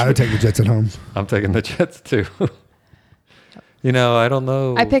care. I would take the Jets at home. I'm taking the Jets too. You know, I don't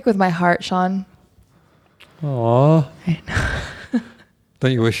know. I pick with my heart, Sean. Aw.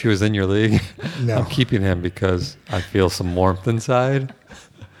 Don't you wish he was in your league? No. I'm keeping him because I feel some warmth inside.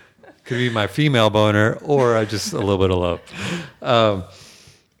 Could be my female boner or I just a little bit of love.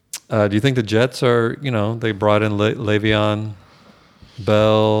 Do you think the Jets are, they brought in Le'Veon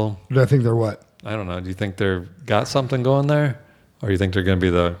Bell? Do I think they're what? I don't know. Do you think they've got something going there? Or do you think they're going to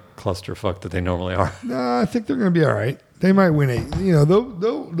be the clusterfuck that they normally are? No, I think they're going to be all right. They might win 8.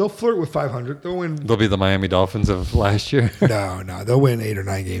 They'll flirt with 500. They'll win. They'll be the Miami Dolphins of last year? No. They'll win 8 or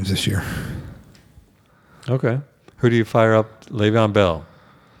 9 games this year. Okay. Who do you fire up? Le'Veon Bell.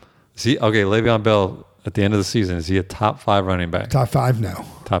 Le'Veon Bell at the end of the season, is he a top 5 running back? Top 5, no.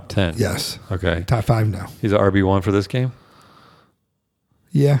 Top 10? Yes. Okay. Top 5, no. He's an RB1 for this game?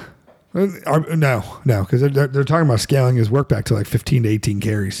 Yeah. No, because they're talking about scaling his work back to like 15 to 18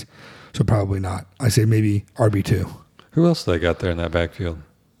 carries. So probably not. I say maybe RB2. Who else do they got there in that backfield?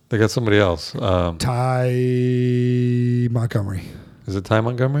 They got somebody else. Ty Montgomery. Is it Ty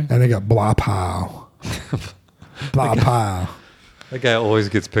Montgomery? And they got Blapow. Blapow. That guy always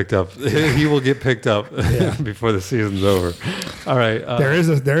gets picked up. He will get picked up before the season's over. All right. There is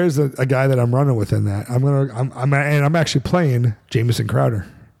a guy that I'm running with in that. I'm actually playing Jamison Crowder.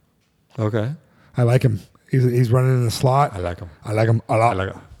 Okay. I like him. He's running in the slot. I like him a lot.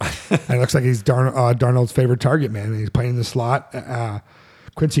 And it looks like he's Darnold's favorite target, man. He's playing in the slot.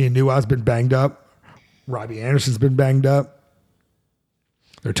 Quincy Inua's been banged up. Robbie Anderson's been banged up.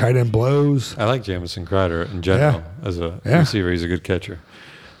 Their tight end blows. I like Jamison Crowder in general as a receiver. He's a good catcher.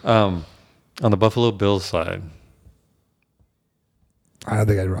 On the Buffalo Bills side, I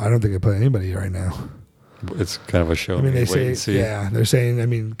don't think I play anybody right now. It's kind of a show. I mean, they say, they're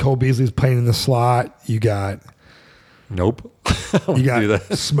saying, Cole Beasley's playing in the slot. You got Nope. I You wouldn't do got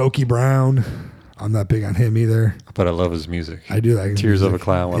that. Smokey Brown. I'm not big on him either. But I love his music. I do like his Tears of a music.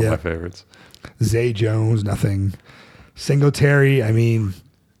 Clown, one Yeah. of my favorites. Zay Jones, nothing. Singletary, I mean.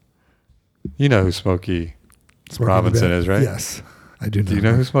 You know who Smokey Robinson is, right? Yes, I do know. Do you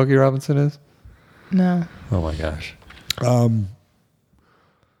know who Smokey Robinson is? No. Oh my gosh. Probably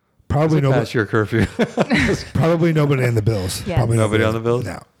Is it nobody. past your curfew? Probably nobody in the Bills. Yes. Probably Nobody on the Bills?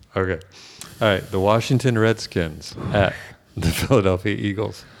 No. Okay. All right. The Washington Redskins at the Philadelphia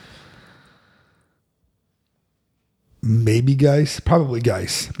Eagles. Maybe Geis. Probably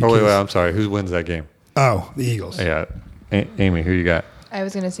Geis. Oh, wait, because- I'm sorry. Who wins that game? Oh, the Eagles. Yeah. Amy, who you got? I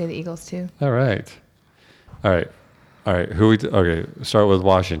was going to say the Eagles too. All right. All right. All right. Okay. Start with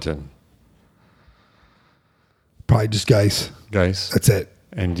Washington. Probably just Geis. Guys. That's it.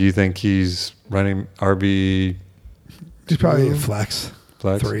 And do you think he's running RB Just probably a flex.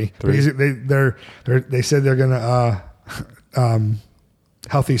 flex? Three. Because they said they're gonna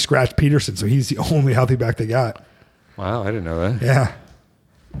healthy scratch Peterson, so he's the only healthy back they got. Wow, I didn't know that. Yeah.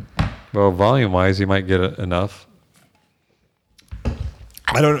 Well, volume-wise, he might get enough.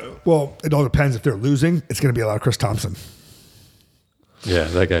 I don't know. Well, it all depends. If they're losing, it's going to be a lot of Chris Thompson. Yeah,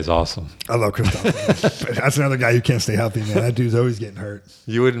 that guy's awesome. I love Chris Thompson. But that's another guy who can't stay healthy, man. That dude's always getting hurt.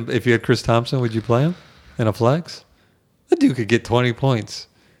 You wouldn't, if you had Chris Thompson, would you play him in a flex? That dude could get 20 points.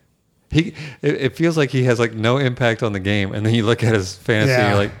 It feels like he has like no impact on the game, and then you look at his fantasy, and Yeah.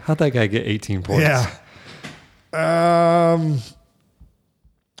 you're like, how'd that guy get 18 points? Yeah.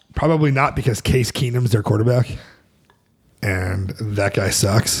 Probably not, because Case Keenum's their quarterback, and that guy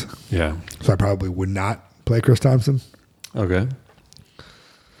sucks. Yeah. So I probably would not play Chris Thompson. Okay.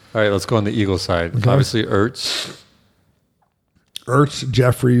 All right, let's go on the Eagles side. Okay. Obviously, Ertz.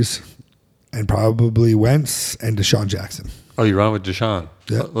 Jeffries, and probably Wentz and Deshaun Jackson. Oh, you run with Deshaun.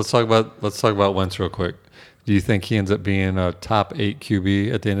 Yeah. Let's talk about Wentz real quick. Do you think he ends up being a top 8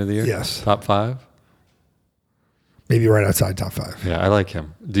 QB at the end of the year? Yes. Top 5? Maybe right outside top 5. Yeah, I like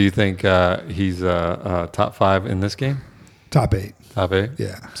him. Do you think he's top 5 in this game? Top 8. Top 8?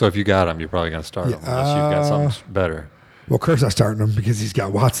 Yeah. So if you got him, you're probably going to start him unless you've got something better. Well, Kurt's not starting him because he's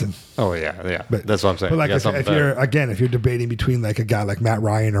got Watson. Oh, yeah. But That's what I'm saying. But like You got something if better. you're debating between like a guy like Matt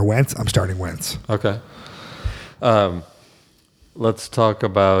Ryan or Wentz, I'm starting Wentz. Okay. Let's talk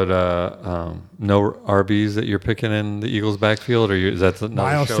about no RBs that you're picking in the Eagles' backfield, or is that another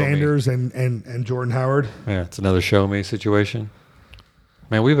Miles show Sanders and Jordan Howard. Me? Yeah, it's another show me situation.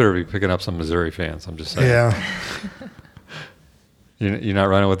 Man, we better be picking up some Missouri fans. I'm just saying. Yeah. You're not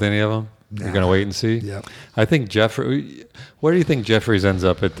running with any of them? Nah. You're going to wait and see? Yep. I think where do you think Jeffries ends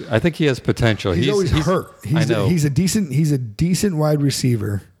up at? I think he has potential. He's always hurt. I know. He's a decent wide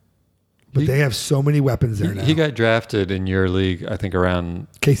receiver, but they have so many weapons there now. He got drafted in your league, I think around,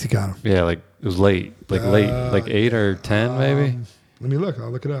 Casey got him. yeah, like it was late, like 8 or 10 maybe. Let me look. I'll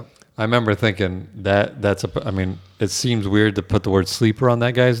look it up. I remember thinking it seems weird to put the word sleeper on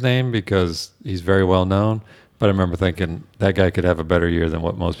that guy's name because he's very well known, but I remember thinking that guy could have a better year than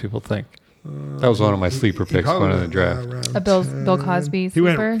what most people think. That was one of my sleeper picks going in the draft. A Bill Cosby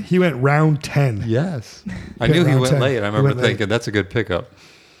sleeper? He went round 10. Yes. I Pick knew he round went 10. late. I He remember went late. thinking that's a good pickup.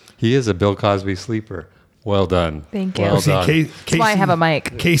 He is a Bill Cosby sleeper. Well done. Thank you. Well See, done. That's why I have a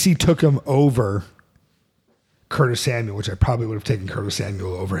mic. Casey took him over Curtis Samuel, which I probably would have taken Curtis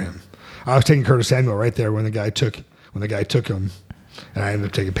Samuel over him. I was taking Curtis Samuel right there when the guy took him, and I ended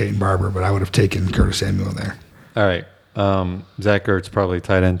up taking Peyton Barber, but I would have taken Curtis Samuel there. All right. Zach Ertz probably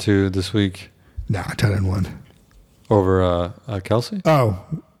tight end 2 this week Nah, tight end 1. over Kelsey. Oh,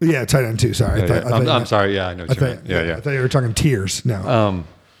 yeah, tight end 2. Sorry. I'm sorry. Yeah, I know what you meant. Yeah. I thought you were talking tiers. No.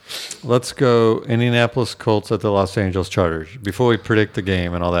 Let's go Indianapolis Colts at the Los Angeles Chargers. Before we predict the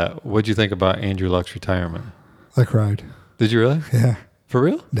game and all that, what did you think about Andrew Luck's retirement? I cried. Did you really? Yeah. For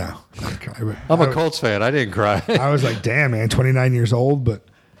real? No. I cried, but I'm a Colts fan. I didn't cry. I was like, damn, man, 29 years old, but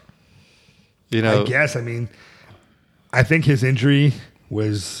You know, I guess, I think his injury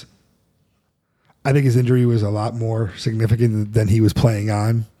was a lot more significant than he was playing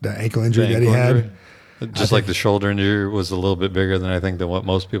on, the ankle injury the that he ankle had. injury. Just like the shoulder injury was a little bit bigger than I think than what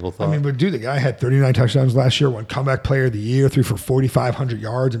most people thought. But dude, the guy had 39 touchdowns last year, won comeback player of the year, threw for 4,500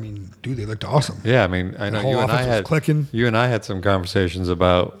 yards. Dude, they looked awesome. Yeah, I know whole you and I offense was had clicking. You and I had some conversations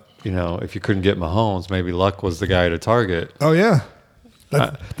about, if you couldn't get Mahomes, maybe Luck was the guy to target. Oh, yeah.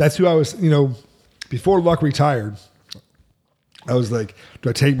 That's who I was, before Luck retired, I was like, do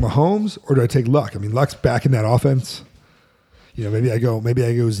I take Mahomes or do I take Luck? Luck's back in that offense. Maybe I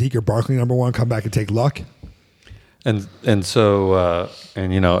go Zeke or Barkley number 1, come back and take Luck. And so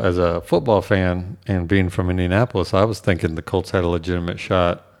as a football fan and being from Indianapolis, I was thinking the Colts had a legitimate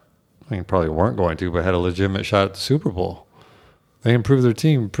shot I mean, probably weren't going to, but had a legitimate shot at the Super Bowl. They improved their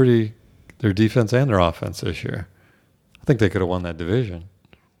team their defense and their offense this year. I think they could have won that division.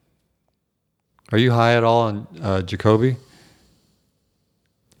 Are you high at all on Jacoby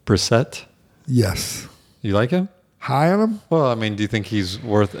Brissett? Yes. You like him? High on him? Well, I mean, do you think he's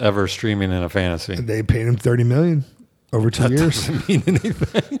worth ever streaming in a fantasy? They paid him $30 million over 2 years. Doesn't mean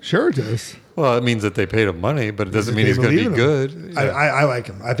anything. Sure it does. Well, it means that they paid him money, but it doesn't mean he's going to be good. Yeah. I like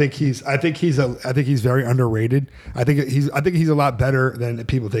him. I think he's very underrated. I think he's a lot better than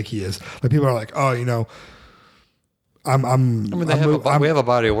people think he is. Like people are like, oh, you know, we have a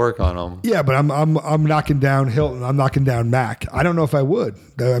body of work on him. Yeah, but I'm knocking down Hilton. I'm knocking down Mac. I don't know if I would.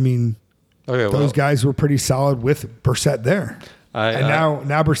 I mean, those guys were pretty solid with Brissett there.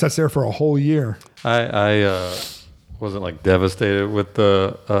 Now Brissett's there for a whole year. I wasn't like devastated with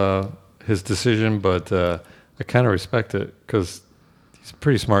his decision, but I kind of respect it because he's a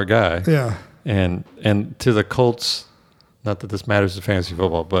pretty smart guy. Yeah. And to the Colts, not that this matters to fantasy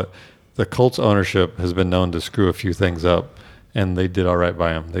football, but the Colts ownership has been known to screw a few things up, and they did all right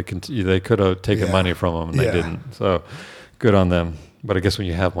by him. They could have taken money from him, and they didn't. So good on them. But I guess when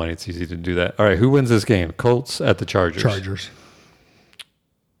you have money, it's easy to do that. All right, who wins this game? Colts at the Chargers. Chargers.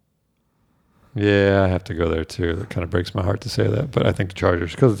 Yeah, I have to go there too. That kind of breaks my heart to say that, but I think the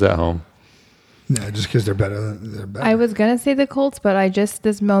Chargers because it's at home. No, just because they're better. I was going to say the Colts, but I just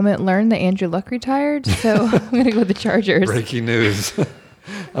this moment learned that Andrew Luck retired, so I'm going to go with the Chargers. Breaking news.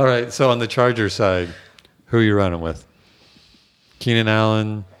 All right, so on the Chargers side, who are you running with? Keenan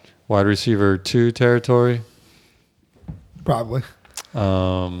Allen, wide receiver 2 territory? Probably.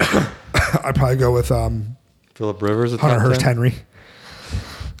 I'd probably go with Phillip Rivers at Hunter Hurst Henry.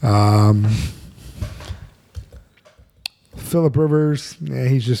 Phillip Rivers,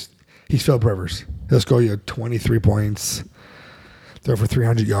 he's Phillip Rivers. He'll score you 23 points, throw for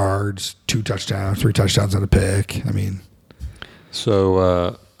 300 yards, 2 touchdowns, 3 touchdowns on a pick. I mean,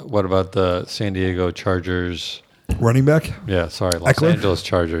 so what about the San Diego Chargers running back? Yeah, sorry, Los Angeles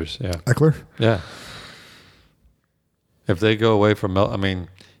Chargers. Yeah, Eckler. Yeah, if they go away from,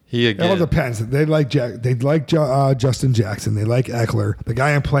 he again. It all depends. They like Justin Jackson. They like Eckler. The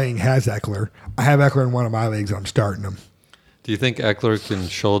guy I'm playing has Eckler. I have Eckler in one of my leagues, and I'm starting him. Do you think Eckler can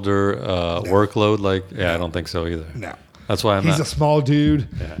shoulder workload? I don't think so either. No. That's why He's a small dude.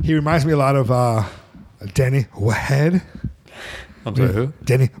 Yeah. He reminds me a lot of Danny Wahead. I'm sorry, who?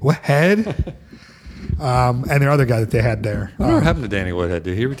 Danny Wahead. And the other guy that they had there. Whatever happened to Danny Woodhead?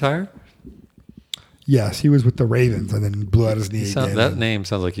 Did he retire? Yes, he was with the Ravens and then blew out his knee again. That name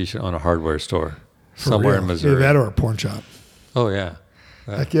sounds like he should own a hardware store somewhere in Missouri. Either that or a porn shop. Oh, yeah.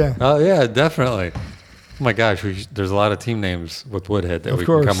 Heck yeah. Oh, yeah, definitely. Oh, my gosh. There's a lot of team names with Woodhead that we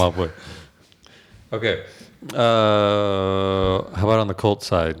can come up with. Okay. How about on the Colts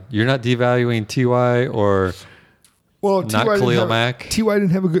side? You're not devaluing T.Y. or not Khalil Mack? T.Y.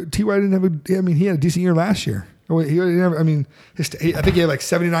 didn't have he had a decent year last year. I think he had like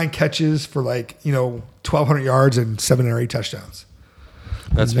 79 catches for 1,200 yards and 7 or 8 touchdowns.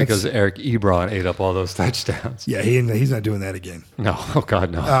 That's because Eric Ebron ate up all those touchdowns. Yeah, he's not doing that again. No, oh God,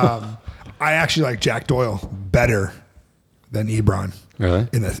 no. I actually like Jack Doyle better than Ebron. Really?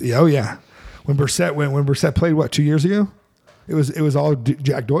 Oh yeah. When Brissett played 2 years ago, it was all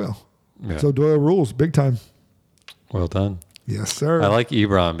Jack Doyle. Yeah. So Doyle rules big time. Well done. Yes, sir. I like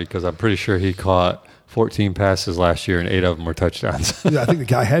Ebron because I'm pretty sure he caught 14 passes last year and 8 of them were touchdowns. Yeah, I think the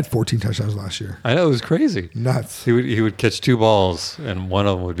guy had 14 touchdowns last year. I know, it was crazy. Nuts. He would catch 2 balls and one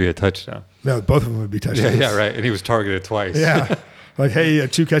of them would be a touchdown. No, both of them would be touchdowns. Yeah, right. And he was targeted twice. Yeah. Like, hey,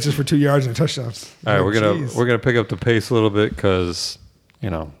 2 catches for 2 yards and a touchdown. All right, we're gonna pick up the pace a little bit because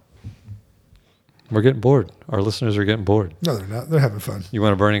we're getting bored. Our listeners are getting bored. No, they're not. They're having fun. You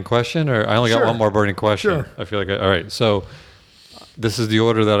want a burning question, or I only got one more burning question. Sure. I feel like all right. So this is the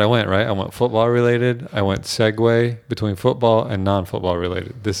order that I went. Right, I went football related. I went segue between football and non-football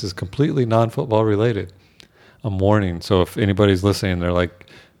related. This is completely non-football related. I'm warning. So if anybody's listening, they're like,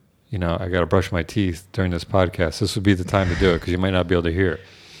 I got to brush my teeth during this podcast. This would be the time to do it because you might not be able to hear.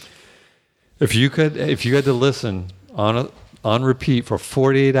 If you had to listen on repeat for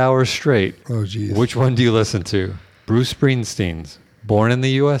 48 hours straight, oh geez, which one do you listen to? Bruce Springsteen's "Born in the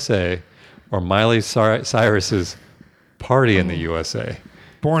USA" or Miley Cyrus's "Party in the USA"?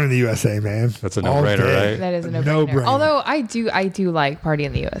 Born in the USA, man. That's a no-brainer, right? That is a no-brainer. Although I do like Party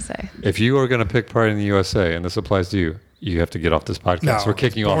in the USA. If you are going to pick Party in the USA, and this applies to you, you have to get off this podcast. No, we're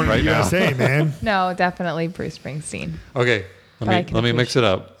kicking you off right now. USA, man. No, definitely Bruce Springsteen. Okay, let me mix it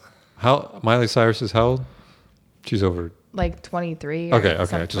up. Miley Cyrus is how old? She's over. Like 23. Okay.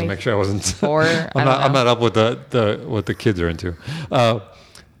 Just make sure I wasn't. Four. I'm not up with what the kids are into.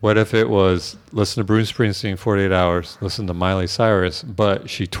 What if it was listen to Bruce Springsteen 48 hours, listen to Miley Cyrus, but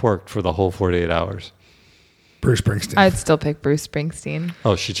she twerked for the whole 48 hours? Bruce Springsteen. I'd still pick Bruce Springsteen.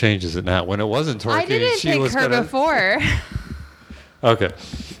 Oh, she changes it now. When it wasn't twerking, I didn't she pick was her gonna... before. Okay.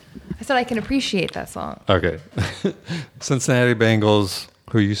 I said I can appreciate that song. Okay. Cincinnati Bengals,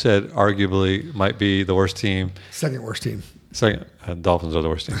 who you said arguably might be the worst team. Second worst team. Second, Dolphins are the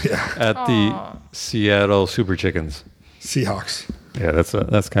worst team. Yeah. At the Seattle Super Chickens. Seahawks. Yeah,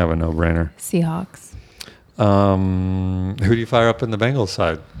 that's kind of a no-brainer. Seahawks. Who do you fire up in the Bengals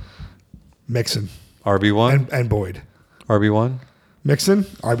side? Mixon. RB1? And Boyd. RB1? Mixon,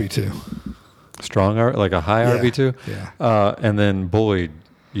 RB2. Strong, like a high Yeah, RB2? yeah. And then Boyd,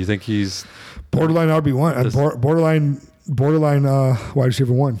 you think he's... Borderline RB1. Borderline wide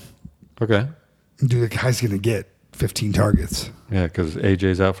receiver 1. Okay. Dude, the guy's going to get 15 targets. Yeah, because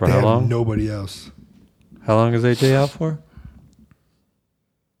AJ's out for They how have long? nobody else. How long is AJ out for?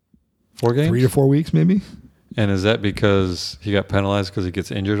 4 games? 3 to 4 weeks, maybe. And is that because he got penalized because he gets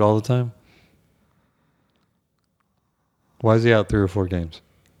injured all the time? Why is he out 3 or 4 games?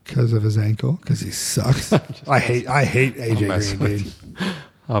 Because of his ankle. Because he sucks. I hate AJ Green, dude.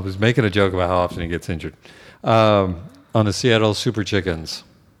 I was making a joke about how often he gets injured. On the Seattle Super Chickens,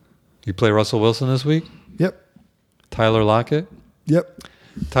 you play Russell Wilson this week? Yep. Tyler Lockett? Yep.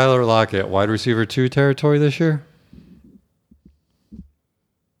 Tyler Lockett, wide receiver 2 territory this year?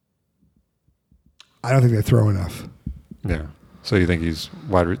 I don't think they throw enough. Yeah. So you think he's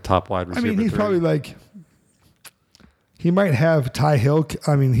top wide receiver? I mean, he's 3? probably like... He might have Ty Hilton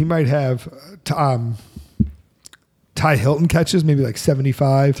catches, maybe like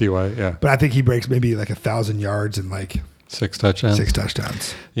 75. T.Y., yeah. But I think he breaks maybe like 1,000 yards and like 6 touchdowns. 6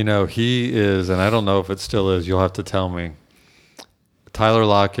 touchdowns. You know, he is, and I don't know if it still is, you'll have to tell me. Tyler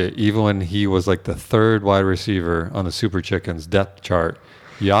Lockett, even when he was like the 3rd wide receiver on the Super Chickens depth chart,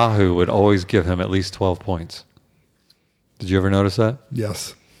 Yahoo would always give him at least 12 points. Did you ever notice that?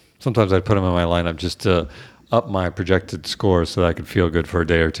 Yes. Sometimes I'd put him in my lineup just to up my projected score so that I could feel good for a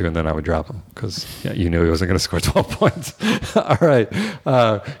day or two, and then I would drop him because you knew he wasn't going to score 12 points. All right.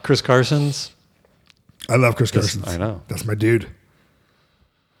 Chris Carson's. I love Chris Carson. I know. That's my dude.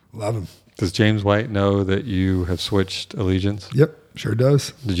 Love him. Does James White know that you have switched allegiance? Yep. Sure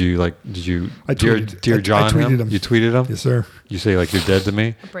does. Did you I dear tweeted, John I tweeted him. You tweeted him? Yes, sir. You say like you're dead to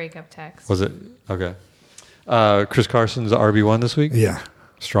me? A breakup text. Was it? Okay. Chris Carson's RB1 this week? Yeah.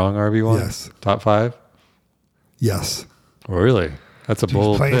 Strong RB1? Yes. Top 5? Yes. Oh, really? That's a He's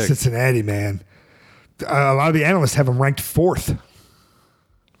bold playing pick. Cincinnati, man. A lot of the analysts have him ranked 4th.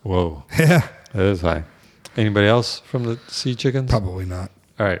 Whoa. Yeah. That is high. Anybody else from the Sea Chickens? Probably not.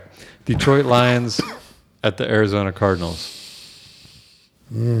 All right. Detroit Lions at the Arizona Cardinals.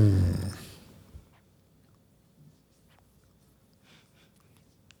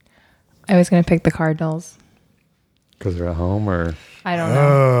 I was going to pick the Cardinals. Because they're at home, or? I don't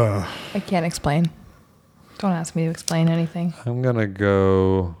know. I can't explain. Don't ask me to explain anything. I'm going to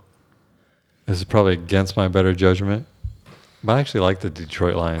go. This is probably against my better judgment. But I actually like the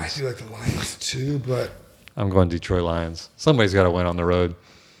Detroit I Lions. do like the Lions too, but I'm going Detroit Lions. Somebody's got to win on the road.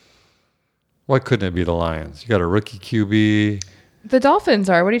 Why couldn't it be the Lions? You got a rookie QB. The Dolphins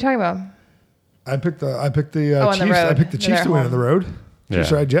are. What are you talking about? I picked the on Chiefs. the road. I picked the Chiefs They're to win home. on the road. Chiefs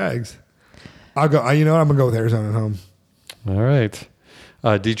Yeah. are at Jags. I'll go. You know what? I'm gonna go with Arizona at home. All right.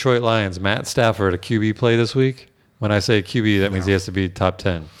 Detroit Lions. Matt Stafford, a QB play this week. When I say QB, that means he has to be top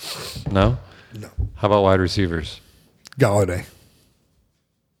 10. No? No. How about wide receivers? Galladay.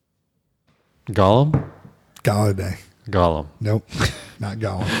 Gollum? Gollum. Nope. Not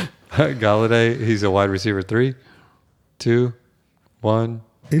Gollum. Galladay, he's a wide receiver 3, 2, 1.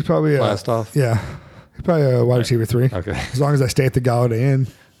 He's probably Blast off? Yeah. He's probably a wide receiver 3. Okay. As long as I stay at the Galladay Inn.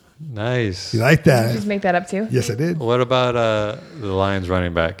 Nice. You like Did you that? just make that up too? Yes, I did. What about the Lions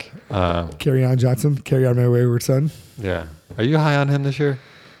running back? Carry on Johnson. Carry on my wayward son. Yeah. Are you high on him this year?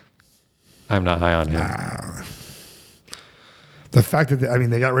 I'm not high on him. The fact that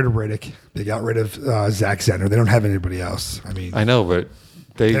they got rid of Riddick, they got rid of Zach Zenner. They don't have anybody else. I mean, I know, but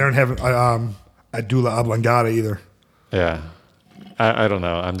they don't have Abdullah Oblongata either. Yeah. I don't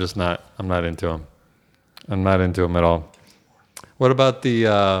know. I'm not into him. I'm not into him at all. What about the,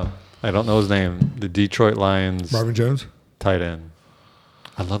 I don't know his name, the Detroit Lions Marvin Jones, tight end?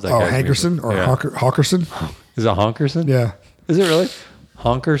 I love that Oh, guy. Hankerson or Hawkerson? Is it Honkerson? Yeah. Is it really?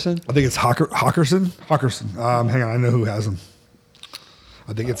 Honkerson? I think it's Hawkerson. Hang on, I know who has him.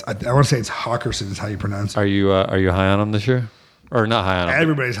 I think it's. I want to say it's Hawkerson is how you pronounce it. Are you high on him this year? Or not high on him?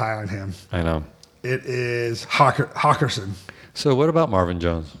 Everybody's high on him. I know. It is Hawkerson. So what about Marvin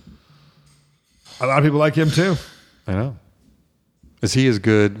Jones? A lot of people like him too. I know. Is he as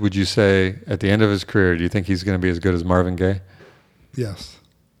good, would you say, at the end of his career, do you think he's going to be as good as Marvin Gaye? Yes.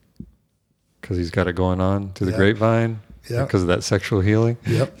 Because he's got it going on to the Yep. grapevine? Yep. Because of that sexual healing?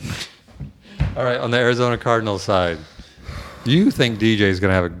 Yep. All right, on the Arizona Cardinals side, do you think DJ is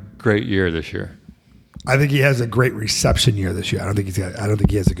going to have a great year this year? I think he has a great reception year this year. I don't think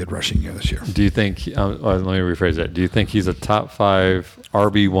he has a good rushing year this year. Do you think, let me rephrase that. Do you think he's a top 5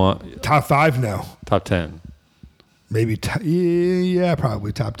 RB1? Top 5? No. Top 10? Maybe, yeah,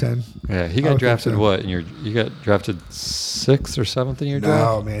 probably top 10. Yeah, he I got would drafted think so. what? You got drafted 6th or 7th in your draft?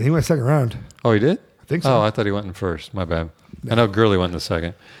 No, man. He went second round. Oh, he did? I think so. Oh, I thought he went in first. My bad. I know Gurley went in the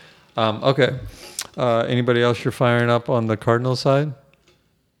second. Okay. Anybody else you're firing up on the Cardinals side?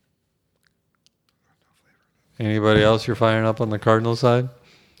 Anybody else you're firing up on the Cardinals side?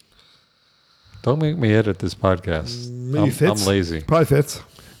 Don't make me edit this podcast. Maybe Fitz. I'm lazy. Probably Fitz.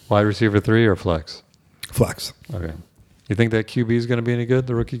 Wide receiver 3 or flex? Flex. Okay. You think that QB is going to be any good,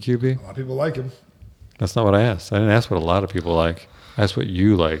 the rookie QB? A lot of people like him. That's not what I asked. I didn't ask what a lot of people like. I asked what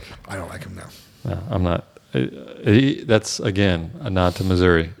you like. I don't like him now. No, I'm not. That's, again, a nod to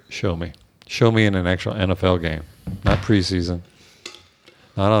Missouri. Show me. Show me in an actual NFL game. Not preseason.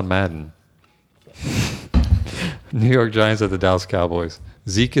 Not on Madden. New York Giants at the Dallas Cowboys.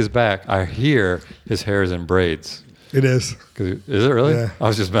 Zeke is back. I hear his hair is in braids. It is. Is it really? Yeah. I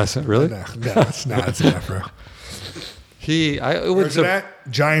was just messing. Really? No, it's not. It's not, bro. Where's it at?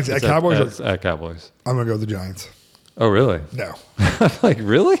 Giants at Cowboys? It's at Cowboys. I'm going to go with the Giants. Oh, really? No. Like,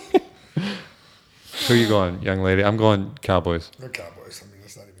 really? Who are you going, young lady? I'm going Cowboys. The Cowboys. I mean,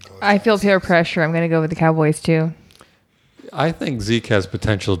 it's not even close. I feel peer pressure. I'm going to go with the Cowboys too. I think Zeke has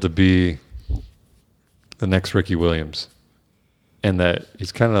potential to be the next Ricky Williams, and that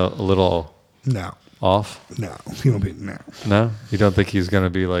he's kind of a little No. off. No. He won't be. No. No, you don't think he's going to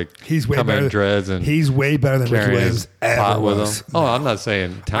be like He's way coming better. in dreads and He's way better than Ricky carrying Williams his ever pot with was. him? Oh, I'm not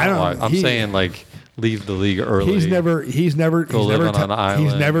saying talent wise. I'm saying like leave the league early. He's never live on an island.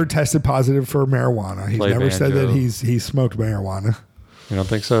 he's never tested positive for marijuana. He's Play never said banjo. that he's smoked marijuana. You don't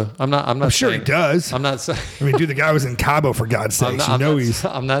think so? I'm not I'm sure he saying- does. I'm not saying. I mean, dude, the guy was in Cabo for God's sakes.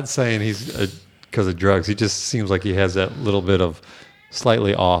 I'm not saying he's because of drugs. He just seems like he has that little bit of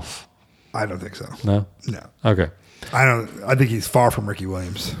slightly off. I don't think so. No. No. Okay. I think he's far from Ricky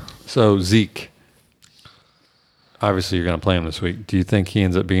Williams. So Zeke, obviously you're going to play him this week. Do you think he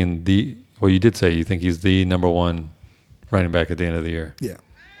ends up being well, you did say you think he's the number 1 running back at the end of the year. Yeah.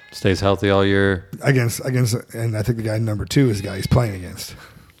 Stays healthy all year. Against, and I think the guy number 2 is the guy he's playing against.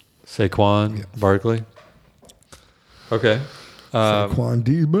 Saquon Barkley. Okay. Saquon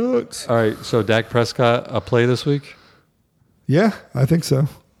D. Bucks. All right. So Dak Prescott a play this week? Yeah, I think so.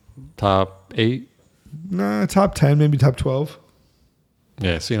 Top 8? Nah, top 10, maybe top 12.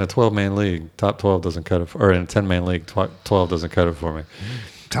 Yeah. See, in a 12-man league, top 12 doesn't cut it. Or in a 10-man league, 12 doesn't cut it for me.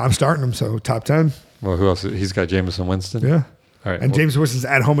 Tom's starting him, so top 10. Well, who else? He's got Jameson Winston. Yeah. All right. And James Winston's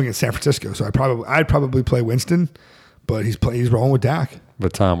at home against San Francisco, so I'd probably play Winston, but he's rolling with Dak.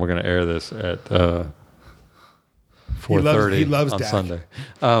 But Tom, we're going to air this at 4:30 He loves on Dak. Sunday.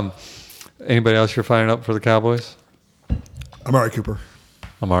 Anybody else you're firing up for the Cowboys? Amari Cooper.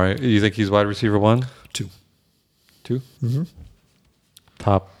 Amari, you think he's wide receiver 1? 2. 2? Mm-hmm.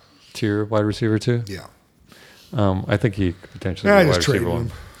 Top tier wide receiver 2? Yeah. I think he could potentially Yeah, be I wide just receiver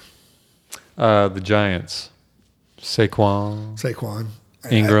traded 1. him. The Giants, Saquon.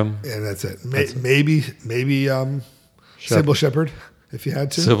 Ingram. And that's it. Maybe Sybil Shepherd, if you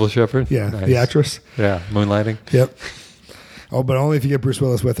had to. Sybil Shepherd. Yeah, Nice. the actress. Yeah, moonlighting. Yep. Oh, but only if you get Bruce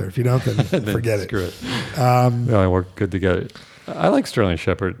Willis with her. If you don't, then Then forget it. Screw it. They only work good together. I like Sterling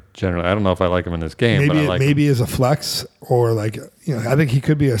Shepard generally. I don't know if I like him in this game, but I like him. Maybe as a flex or I think he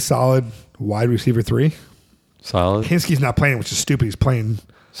could be a solid wide receiver 3. Solid. Hinsky's not playing, which is stupid. He's playing.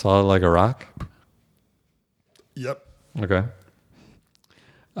 Solid like a rock. Yep. Okay.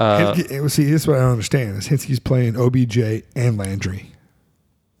 See, this is what I don't understand. Is Hinsky's playing OBJ and Landry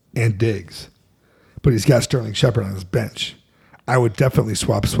and Diggs, but he's got Sterling Shepard on his bench. I would definitely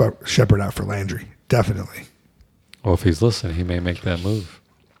swap Shepard out for Landry. Definitely. Well, if he's listening, he may make that move.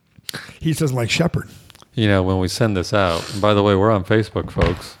 He just doesn't like Shepard. You know, when we send this out, and by the way, we're on Facebook,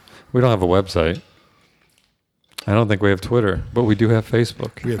 folks. We don't have a website. I don't think we have Twitter, but we do have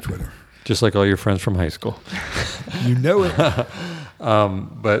Facebook. We have Twitter. Just like all your friends from high school. You know it.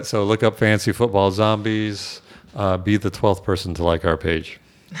 But so look up Fantasy Football Zombies. Be the 12th person to like our page.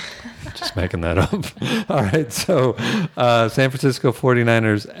 Just making that up. All right. So San Francisco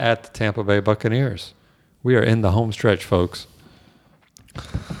 49ers at the Tampa Bay Buccaneers. We are in the home stretch, folks.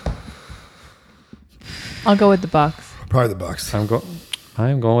 I'll go with the Bucks. Probably the Bucks. I'm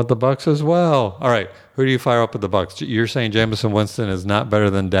I'm going with the Bucks as well. All right, who do you fire up with the Bucks? You're saying Jameson Winston is not better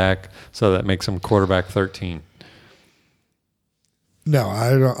than Dak, so that makes him quarterback 13. No, I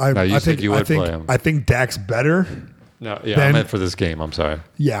don't. No, you said you would play him. I think Dak's better. No, yeah, I meant for this game. I'm sorry.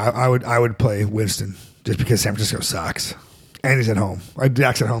 Yeah, I would play Winston just because San Francisco sucks, and he's at home.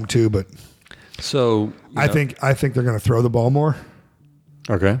 Dak's at home too, but so I think they're going to throw the ball more.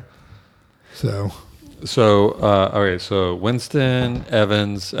 Okay. So all right. So Winston,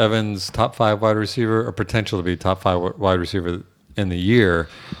 Evans, top 5 wide receiver, or potential to be top 5 wide receiver in the year.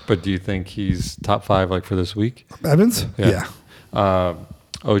 But do you think he's top 5 like for this week? Evans, yeah.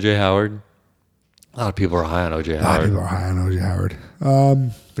 OJ Howard. A lot of people are high on OJ Howard. A lot of people are high on OJ Howard.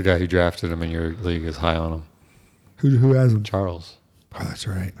 The guy who drafted him in your league is high on him. Who has him? Charles. Oh, that's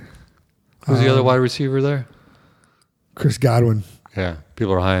right. Who's the other wide receiver there? Chris Godwin. Yeah,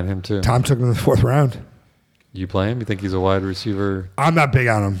 people are high on him too. Tom took him in the 4th round. You play him? You think he's a wide receiver? I'm not big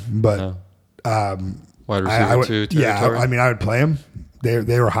on him, but No. Wide receiver two territory? Yeah, I mean, I would play him.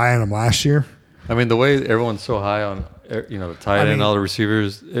 They were high on him last year. I mean, the way everyone's so high on the tight end, all the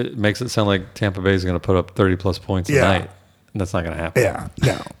receivers, it makes it sound like Tampa Bay is going to put up 30-plus points a night. And that's not going to happen. Yeah,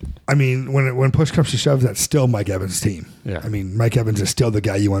 no. I mean, when push comes to shove, that's still Mike Evans' team. Yeah. I mean, Mike Evans is still the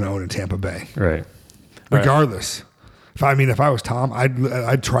guy you want to own in Tampa Bay. Right. Regardless. Right. If I was Tom,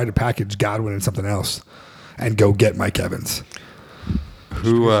 I'd try to package Godwin and something else and go get Mike Evans.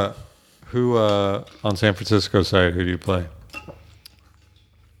 Who on San Francisco side, who do you play?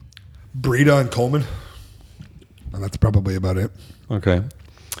 Breida and Coleman. And that's probably about it. Okay.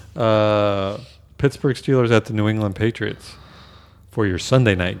 Pittsburgh Steelers at the New England Patriots for your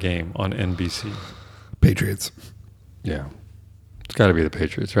Sunday night game on NBC. Patriots. Yeah. It's got to be the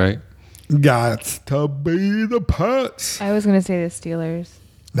Patriots, right? Got to be the Pats. I was going to say the Steelers.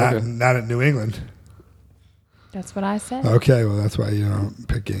 Not at New England. That's what I said. Okay, well, that's why you don't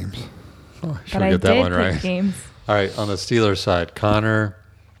pick games. Oh, But I get that did one pick right. games. All right, on the Steelers side, Connor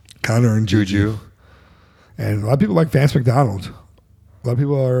and Juju. And a lot of people like Vance McDonald. A lot of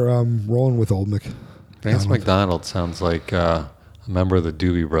people are rolling with old Vance McDonald sounds like a member of the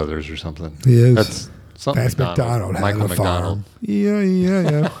Doobie Brothers or something. He is. That's something. Vance McDonald. Michael McDonald.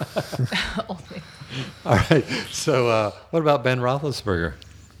 Yeah. All right. So what about Ben Roethlisberger?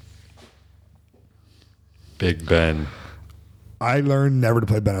 Big Ben. I learned never to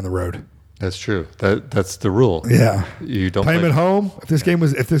play Ben on the road. That's true. That's the rule. Yeah. You don't play him at home. If this game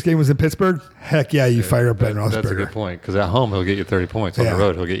was in Pittsburgh, heck yeah, you fire up Ben Roethlisberger. That's a good point, because at home he'll get you 30 points. On the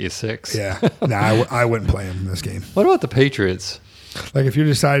road he'll get you 6. Yeah. I wouldn't play him in this game. What about the Patriots? Like if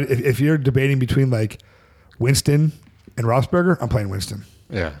you're debating between like Winston and Roethlisberger, I'm playing Winston.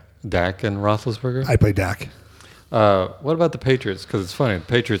 Yeah. Dak and Roethlisberger? I play Dak. What about the Patriots? Because it's funny, the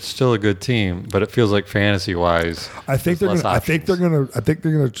Patriots still a good team, but it feels like fantasy wise, I think they're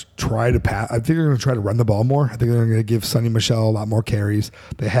gonna try to pass. I think they're gonna try to run the ball more. I think they're gonna give Sonny Michel a lot more carries.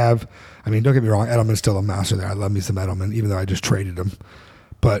 They have. I mean, don't get me wrong, Edelman's still a master there. I love me some Edelman, even though I just traded him.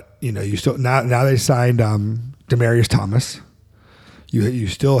 But you still now they signed Demaryius Thomas. You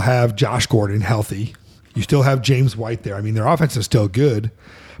still have Josh Gordon healthy. You still have James White there. I mean, their offense is still good,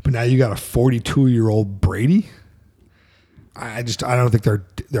 but now you got a 42-year-old Brady. I don't think their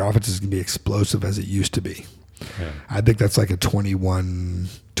offense is going to be explosive as it used to be. Yeah. I think that's like a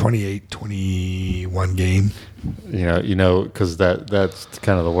 28-21 game. Because that's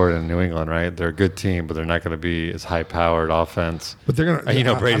kind of the word in New England, right? They're a good team, but they're not going to be as high-powered offense. But they're going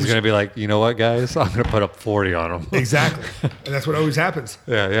to, Brady's going to be like, you know what, guys? I'm going to put up 40 on them. Exactly, and that's what always happens.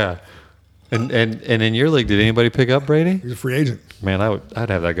 Yeah. And in your league, did anybody pick up Brady? He's a free agent. Man, I'd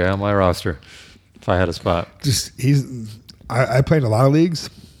have that guy on my roster if I had a spot. I played in a lot of leagues.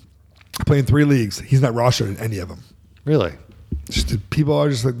 I played in 3 leagues. He's not rostered in any of them. Really? People are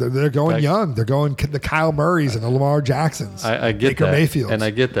just like they're going young. They're going the Kyle Murrays and the Lamar Jacksons. I get Baker that, Mayfield, and I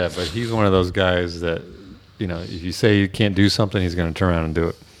get that. But he's one of those guys that if you say you can't do something, he's going to turn around and do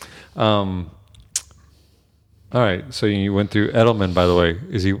it. All right. So you went through Edelman. By the way,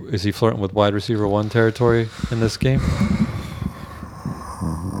 is he flirting with wide receiver 1 territory in this game?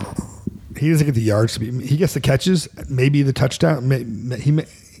 He doesn't get the yards. He gets the catches, maybe the touchdown.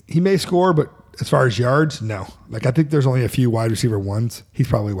 He may score, but as far as yards, no. Like I think there's only a few wide receiver 1s. He's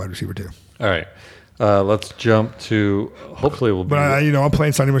probably wide receiver 2. All right, let's jump to hopefully we'll be. But I'm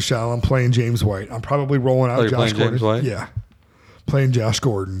playing Sonny Michel. I'm playing James White. I'm probably rolling out Josh Gordon. James White? Yeah, playing Josh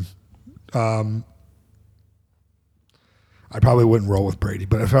Gordon. I probably wouldn't roll with Brady,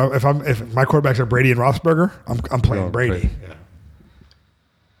 but if my quarterbacks are Brady and Roethlisberger, I'm playing Brady. Yeah.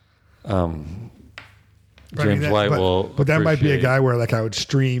 James White will. But that might be a guy where like I would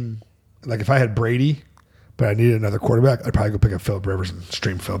stream, like if I had Brady, but I needed another quarterback, I'd probably go pick up Phillip Rivers and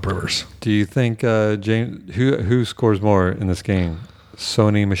stream Phillip Rivers. Do you think James who scores more in this game,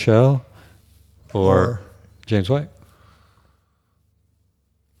 Sony Michel or James White?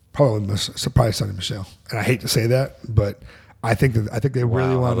 Probably Sonny Michel. And I hate to say that, but I think they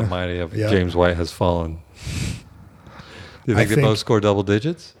really want to. The mighty of James White has fallen. Do you think they both score double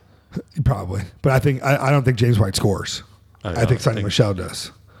digits? Probably, but I don't think James White scores. I think Sonny Michel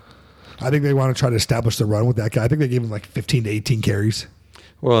does. I think they want to try to establish the run with that guy. I think they gave him like 15 to 18 carries.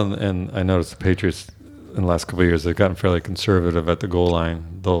 Well, and I noticed the Patriots in the last couple of years, they've gotten fairly conservative at the goal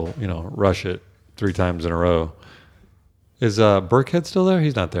line. They'll, rush it 3 times in a row. Is Burkhead still there?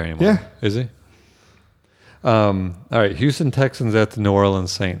 He's not there anymore. Yeah. Is he? All right, Houston Texans at the New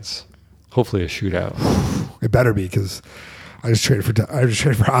Orleans Saints. Hopefully a shootout. It better be, because I just traded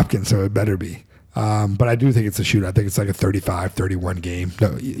for Hopkins, so it better be. But I do think it's a shootout. I think it's like a 35-31 game.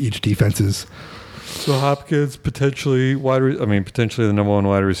 No, each defense is. So Hopkins potentially potentially the number 1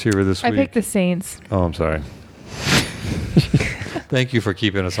 wide receiver this week. I picked the Saints. Oh, I'm sorry. Thank you for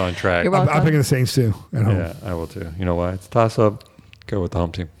keeping us on track. You're welcome. I'm picking the Saints too at home. Yeah, I will too. You know why? It's a toss-up. Go with the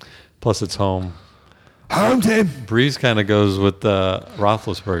home team. Plus, it's home. Home team. Breeze kind of goes with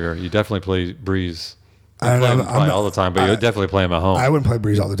Roethlisberger. You definitely play Breeze. I play him all the time, but you definitely play him at home. I wouldn't play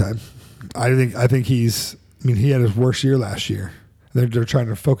Breeze all the time. I think he's. I mean, he had his worst year last year. They're trying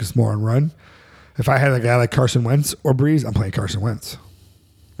to focus more on run. If I had a guy like Carson Wentz or Breeze, I'm playing Carson Wentz.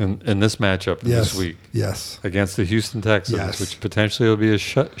 In this matchup this week. Yes. Against the Houston Texans, yes. Which potentially will be a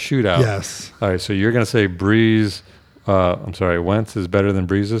shootout. Yes. All right, so you're going to say Breeze, Wentz is better than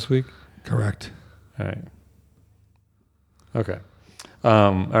Breeze this week? Correct. All right. Okay.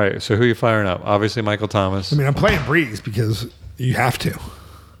 All right, so who are you firing up? Obviously Michael Thomas. I mean, I'm playing Breeze because you have to.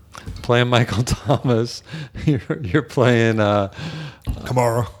 Playing Michael Thomas. You're playing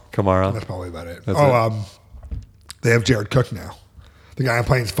Kamara. That's probably about it. They have Jared Cook now. The guy I'm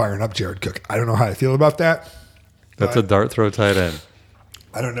playing is firing up Jared Cook. I don't know how I feel about that. That's a dart throw tight end.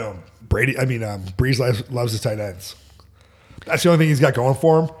 I don't know. Breeze loves his tight ends. That's the only thing he's got going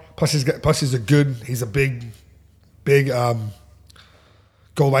for him. Plus he's a big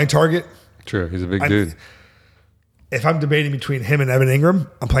goal line target. True, he's a big dude. If I'm debating between him and Evan Ingram,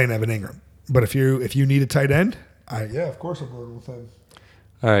 I'm playing Evan Ingram. But if you need a tight end, of course I'm going with him.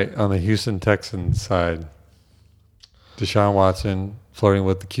 All right, on the Houston Texans side, Deshaun Watson flirting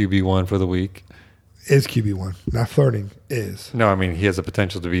with the QB1 for the week. Is QB1. Not flirting, is. No, I mean, he has the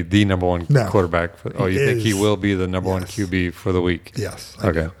potential to be the number 1 quarterback. You think he will be the number 1 QB for the week? Yes.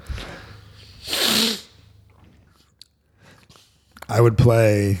 Okay. I would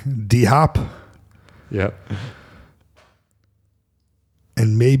play D-Hop. Yep.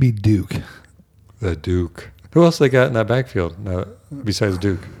 And maybe Duke. The Duke. Who else they got in that backfield besides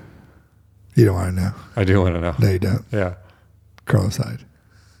Duke? You don't want to know. I do want to know. No, you don't. Yeah. Carlos Hyde.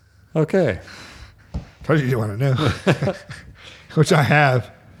 Okay. Told you want to know. Which I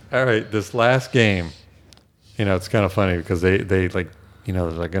have. All right. This last game, it's kind of funny because they they're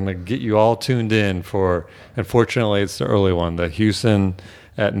going to get you all tuned in for, unfortunately, it's the early one, the Houston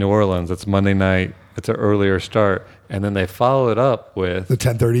at New Orleans. It's Monday night. It's an earlier start. And then they follow it up with the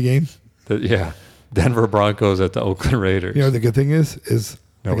 10:30 game. Denver Broncos at the Oakland Raiders. The good thing is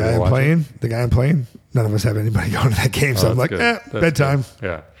the guy I'm playing, none of us have anybody going to that game. So I'm like, bedtime.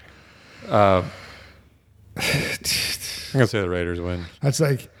 Good. Yeah. I'm going to say the Raiders win. That's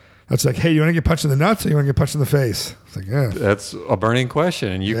like, hey, you want to get punched in the nuts or you want to get punched in the face? It's like, yeah. That's a burning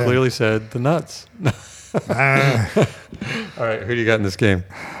question, and you clearly said the nuts. All right, who do you got in this game?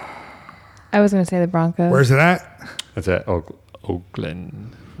 I was going to say the Broncos. Where's it at? It's at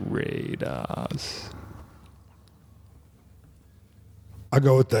Oakland Raiders. I'll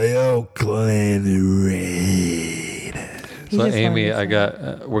go with the Oakland Raiders. So, Amy,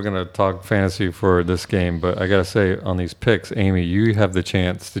 we're going to talk fantasy for this game, but I got to say on these picks, Amy, you have the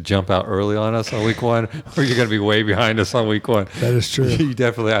chance to jump out early on us on week 1, or you're going to be way behind us on week 1. That is true. You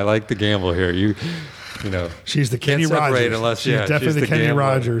definitely, I like the gamble here. She's the Kenny Rogers. She's definitely the Kenny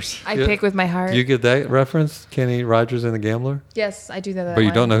Rogers. I pick with my heart. You get that reference, Kenny Rogers and the Gambler? Yes, I do that. But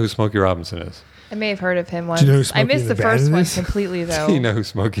you don't know who Smokey Robinson is. I may have heard of him once. Do you know who Smokey I missed the the first one Bandit is? completely, though. Do you know who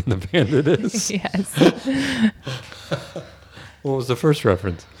Smokey and the Bandit is? Yes. What was the first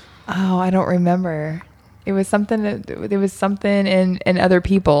reference? Oh, I don't remember. It was something. There was something in other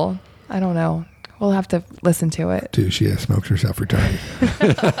people. I don't know. We'll have to listen to it. Dude, she has smoked herself retarded.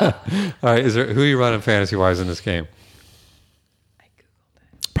 All right, who are you running fantasy wise in this game? I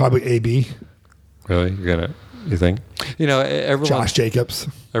googled it. Probably AB. Really? You think? Everyone. Josh Jacobs.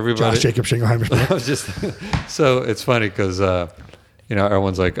 Everybody. Josh Jacobs, Schingelheimer. I was just so it's funny because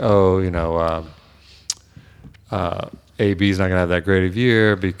everyone's like, AB's not going to have that great of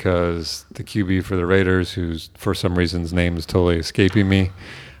year because the QB for the Raiders, who's for some reason his name is totally escaping me.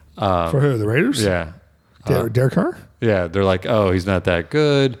 For who? The Raiders? Yeah. Derek Carr? Yeah, they're like, oh, he's not that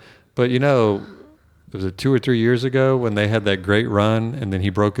good. But, was it 2 or 3 years ago when they had that great run and then he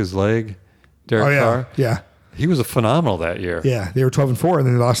broke his leg, Derek Carr? Yeah. He was phenomenal that year. Yeah, they were 12-4, and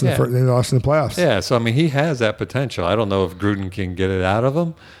then they lost in the playoffs. Yeah, so, I mean, he has that potential. I don't know if Gruden can get it out of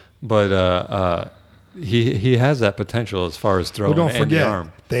him, but he has that potential as far as throwing don't and forget, the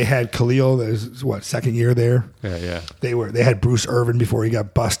arm. they had Khalil, that was, second year there? Yeah. They had Bruce Irvin before he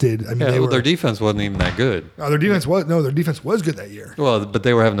got busted. I mean, their defense wasn't even that good. Their defense was good that year. Well, but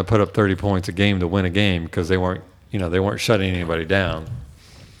they were having to put up 30 points a game to win a game because they weren't shutting anybody down.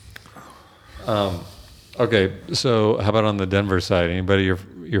 Okay, so how about on the Denver side? Anybody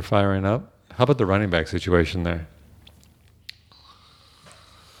you're firing up? How about the running back situation there?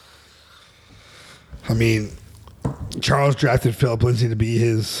 I mean, Charles drafted Philip Lindsay to be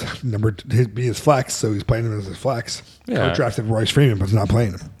his flex, so he's playing him as his flex. Yeah. Coach drafted Royce Freeman, but he's not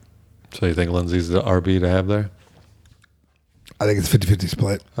playing him. So you think Lindsay's the RB to have there? I think it's 50-50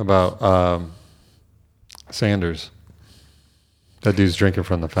 split. How about Sanders? That dude's drinking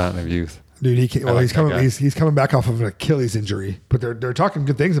from the fountain of youth. Dude, he's coming back off of an Achilles injury, but they're talking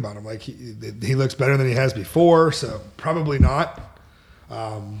good things about him. Like he looks better than he has before, so probably not.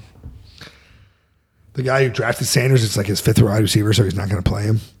 The guy who drafted Sanders, it's like his fifth wide receiver, so he's not going to play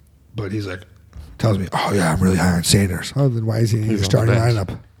him. But he's like, tells me, oh yeah, I'm really high on Sanders. Oh, then why is he in your starting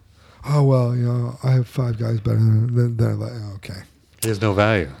lineup? Oh well, I have 5 guys better than okay. He has no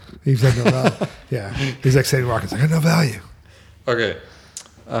value. He's like no value. Yeah, he's like Sammy Watkins. I got no value. Okay.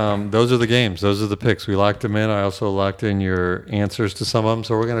 Those are the games. Those are the picks. We locked them in. I also locked in your answers to some of them,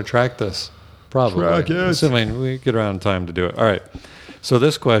 so we're going to track this. Probably. Track it. Assuming we get around in time to do it. All right. So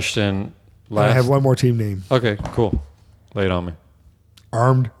this question... I have one more team name. Okay, cool. Lay it on me.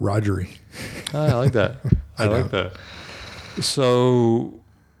 Armed Rodgery. I like that. I like that. So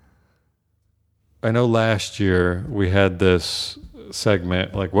I know last year we had this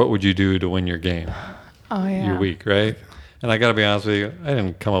segment, like what would you do to win your game? Oh, yeah. Your week, right? And I got to be honest with you, I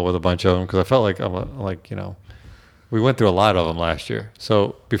didn't come up with a bunch of them because I felt like we went through a lot of them last year.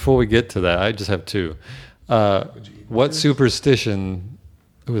 So before we get to that, I just have 2. What superstition...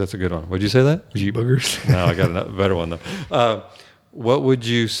 Ooh, that's a good one. Would you say that? Would you eat boogers? No, I got a better one though. What would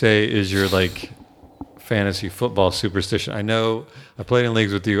you say is your fantasy football superstition? I know I played in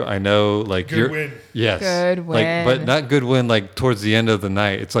leagues with you. I know good win. Yes. Good win. But not good win towards the end of the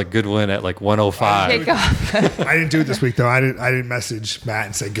night. It's like good win at 105. Kickoff. I didn't do it this week though. I didn't message Matt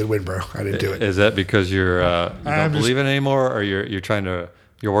and say good win, bro. I didn't do it. Is that because you don't believe it anymore, or you're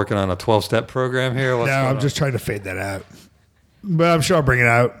working on a 12-step program here? I'm just trying to fade that out. But I'm sure I'll bring it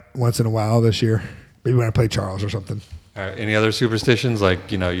out once in a while this year. Maybe when I play Charles or something. All right. Any other superstitions? I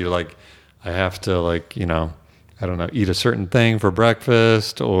have to I don't know, eat a certain thing for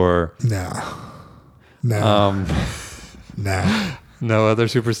breakfast or No. Nah. No other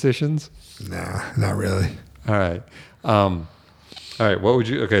superstitions? Nah, not really. All right. All right. What would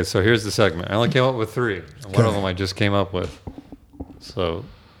you? Okay. So here's the segment. I only came up with 3. And one of them I just came up with. So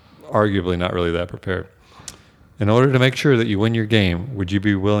arguably not really that prepared. In order to make sure that you win your game, would you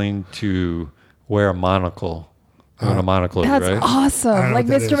be willing to wear a monocle? A monocle, That's right? awesome. Like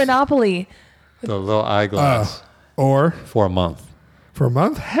Mr. Monopoly. The little eyeglass. Or for a month. For a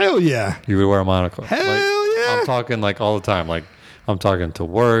month? Hell yeah. You would wear a monocle. Hell yeah. I'm talking all the time. I'm talking to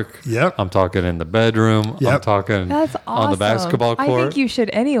work. Yep. I'm talking in the bedroom. Yep. I'm talking That's awesome. on the basketball court. I think you should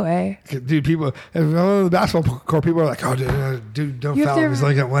anyway. Dude, people, if I'm on the basketball court, people are like, oh, dude don't foul him. He's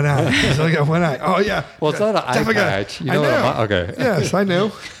only got one eye. Oh, yeah. Well, it's not an eye patch. You know okay. Yes, I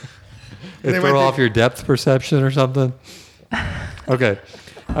know. It throw off your depth perception or something? Okay.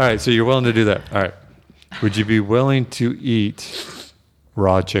 All right, so you're willing to do that. All right. Would you be willing to eat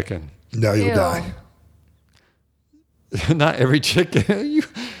raw chicken? No, you'll die. Not every chicken.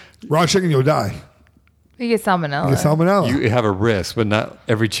 Raw chicken, you'll die. You get salmonella. You have a risk, but not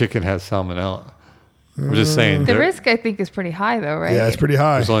every chicken has salmonella. I'm just saying. The risk, I think, is pretty high, though, right? Yeah, it's pretty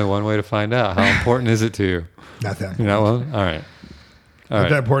high. There's only one way to find out. How important is it to you? Not that. You know one? All right. Not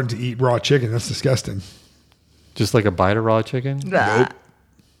that important to eat raw chicken. That's disgusting. Just like a bite of raw chicken? Nope.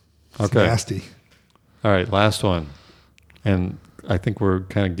 It's nasty. All right, last one. And I think we're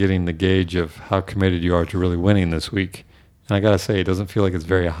kind of getting the gauge of how committed you are to really winning this week. And I got to say, it doesn't feel like it's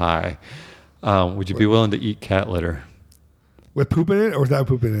very high. Would you be willing to eat cat litter? With poop in it or without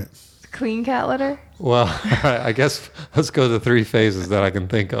poop in it? Clean cat litter? Well, all right, I guess let's go to 3 phases that I can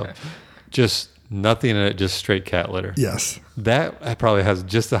think of. Just nothing in it, just straight cat litter. Yes. That probably has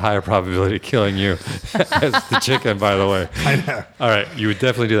just a higher probability of killing you as the chicken, by the way. I know. All right, you would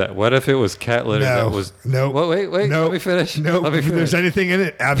definitely do that. What if it was cat litter No. that was... No. Well, wait. No. Let me finish. No. Let me If finish. there's anything in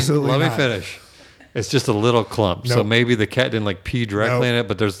it, absolutely Let not. me finish. It's just a little clump. So Nope. maybe the cat didn't like pee directly in it,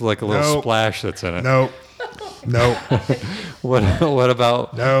 but there's like a little Nope. splash that's in it. Nope. Nope. What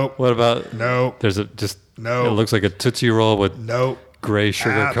about... Nope. What about... Nope. There's a just... Nope. It looks like a Tootsie Roll with Nope. gray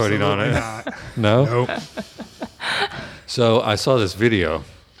sugar coating on it. Absolutely No? Nope. So I saw this video.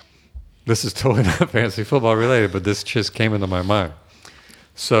 This is totally not fantasy football related, but this just came into my mind.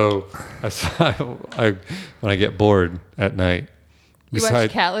 So when I get bored at night, You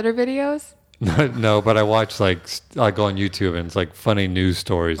watch cat litter videos? no, but I watch I go on YouTube and it's like funny news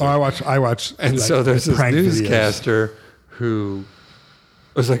stories. Oh, I watch. And like, so there's this prank videos. newscaster who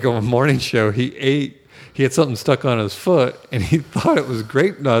was like on a morning show. He had something stuck on his foot and he thought it was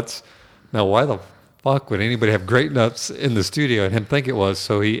grape nuts. Now, why the fuck would anybody have grape nuts in the studio and him think it was?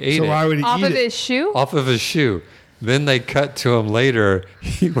 So he ate So it why would he Off eat of it? his shoe? off of his shoe. Then they cut to him later.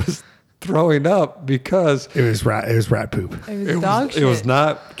 He was throwing up because It was rat poop. It was dog shit. it was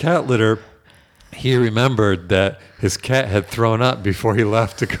not cat litter. He remembered that his cat had thrown up before he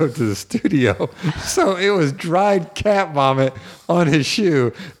left to go to the studio. So it was dried cat vomit on his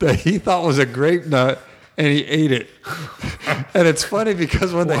shoe that he thought was a grape nut, and he ate it. And it's funny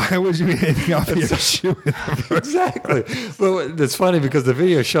because when Why would you eat anything off your shoe? exactly. But it's funny because the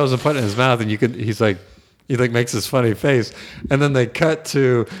video shows him putting it in his mouth, and he makes this funny face, and then they cut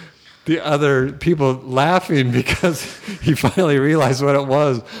to the other people laughing because he finally realized what it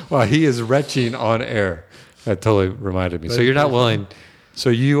was while he is retching on air. That totally reminded me. So you're not willing. So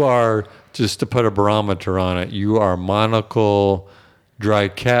you are, just to put a barometer on it, you are monocle dry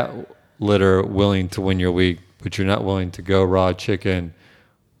cat litter willing to win your week, but you're not willing to go raw chicken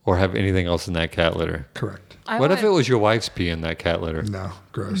or have anything else in that cat litter. Correct. What if it was your wife's pee in that cat litter? No,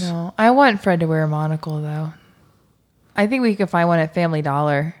 gross. No, I want Fred to wear a monocle though. I think we could find one at Family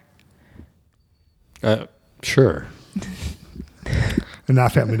Dollar. Sure. And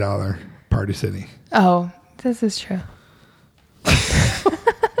not Family Dollar, Party City. Oh, this is true.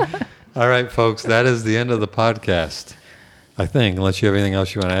 All right, folks, that is the end of the podcast. I think, unless you have anything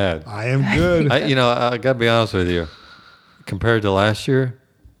else you want to add. I am good. I got to be honest with you. Compared to last year,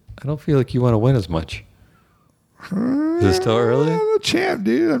 I don't feel like you want to win as much. Is it still early? I'm the champ,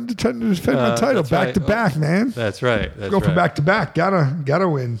 dude. I'm trying to defend my title that's back right. to back, man. That's right. That's Go for right. back to back. Gotta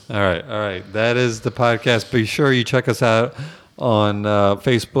win. All right. That is the podcast. Be sure you check us out on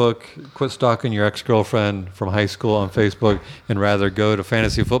Facebook. Quit stalking your ex-girlfriend from high school on Facebook and rather go to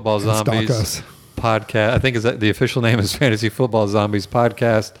Fantasy Football Zombies stalk us. podcast. I think is that the official name is Fantasy Football Zombies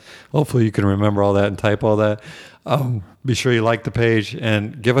podcast. Hopefully you can remember all that and type all that. Be sure you like the page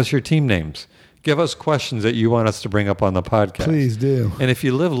and give us your team names. Give us questions that you want us to bring up on the podcast. Please do. And if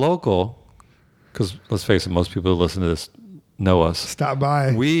you live local, because let's face it, most people who listen to this know us. Stop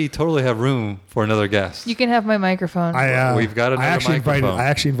by. We totally have room for another guest. You can have my microphone. We've got another microphone. I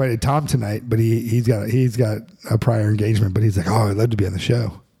actually invited Tom tonight, but he's got a prior engagement. But he's like, oh, I'd love to be on the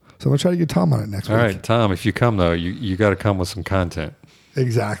show. So I'm gonna try to get Tom on it next week. All right, Tom, if you come though, you got to come with some content.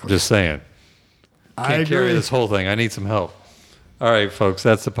 Exactly. Just saying. I Can't carry agree. this whole thing. I need some help. All right, folks,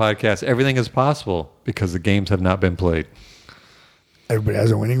 that's the podcast. Everything is possible because the games have not been played. Everybody has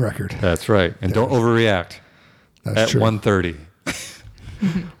a winning record. That's right. And don't overreact That's at true. 1:30.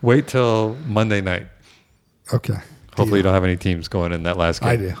 Wait till Monday night. Okay. Hopefully you Deal. don't have any teams going in that last game.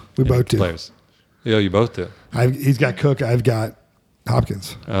 I do. We both do. Players. Yeah, you both do. He's got Cook. I've got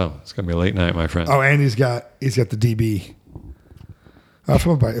Hopkins. Oh, it's going to be a late night, my friend. Oh, and he's got the DB.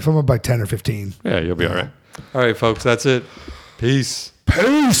 If I'm up by 10 or 15. Yeah, you'll be all right. All right, folks, that's it. Peace.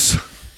 Peace.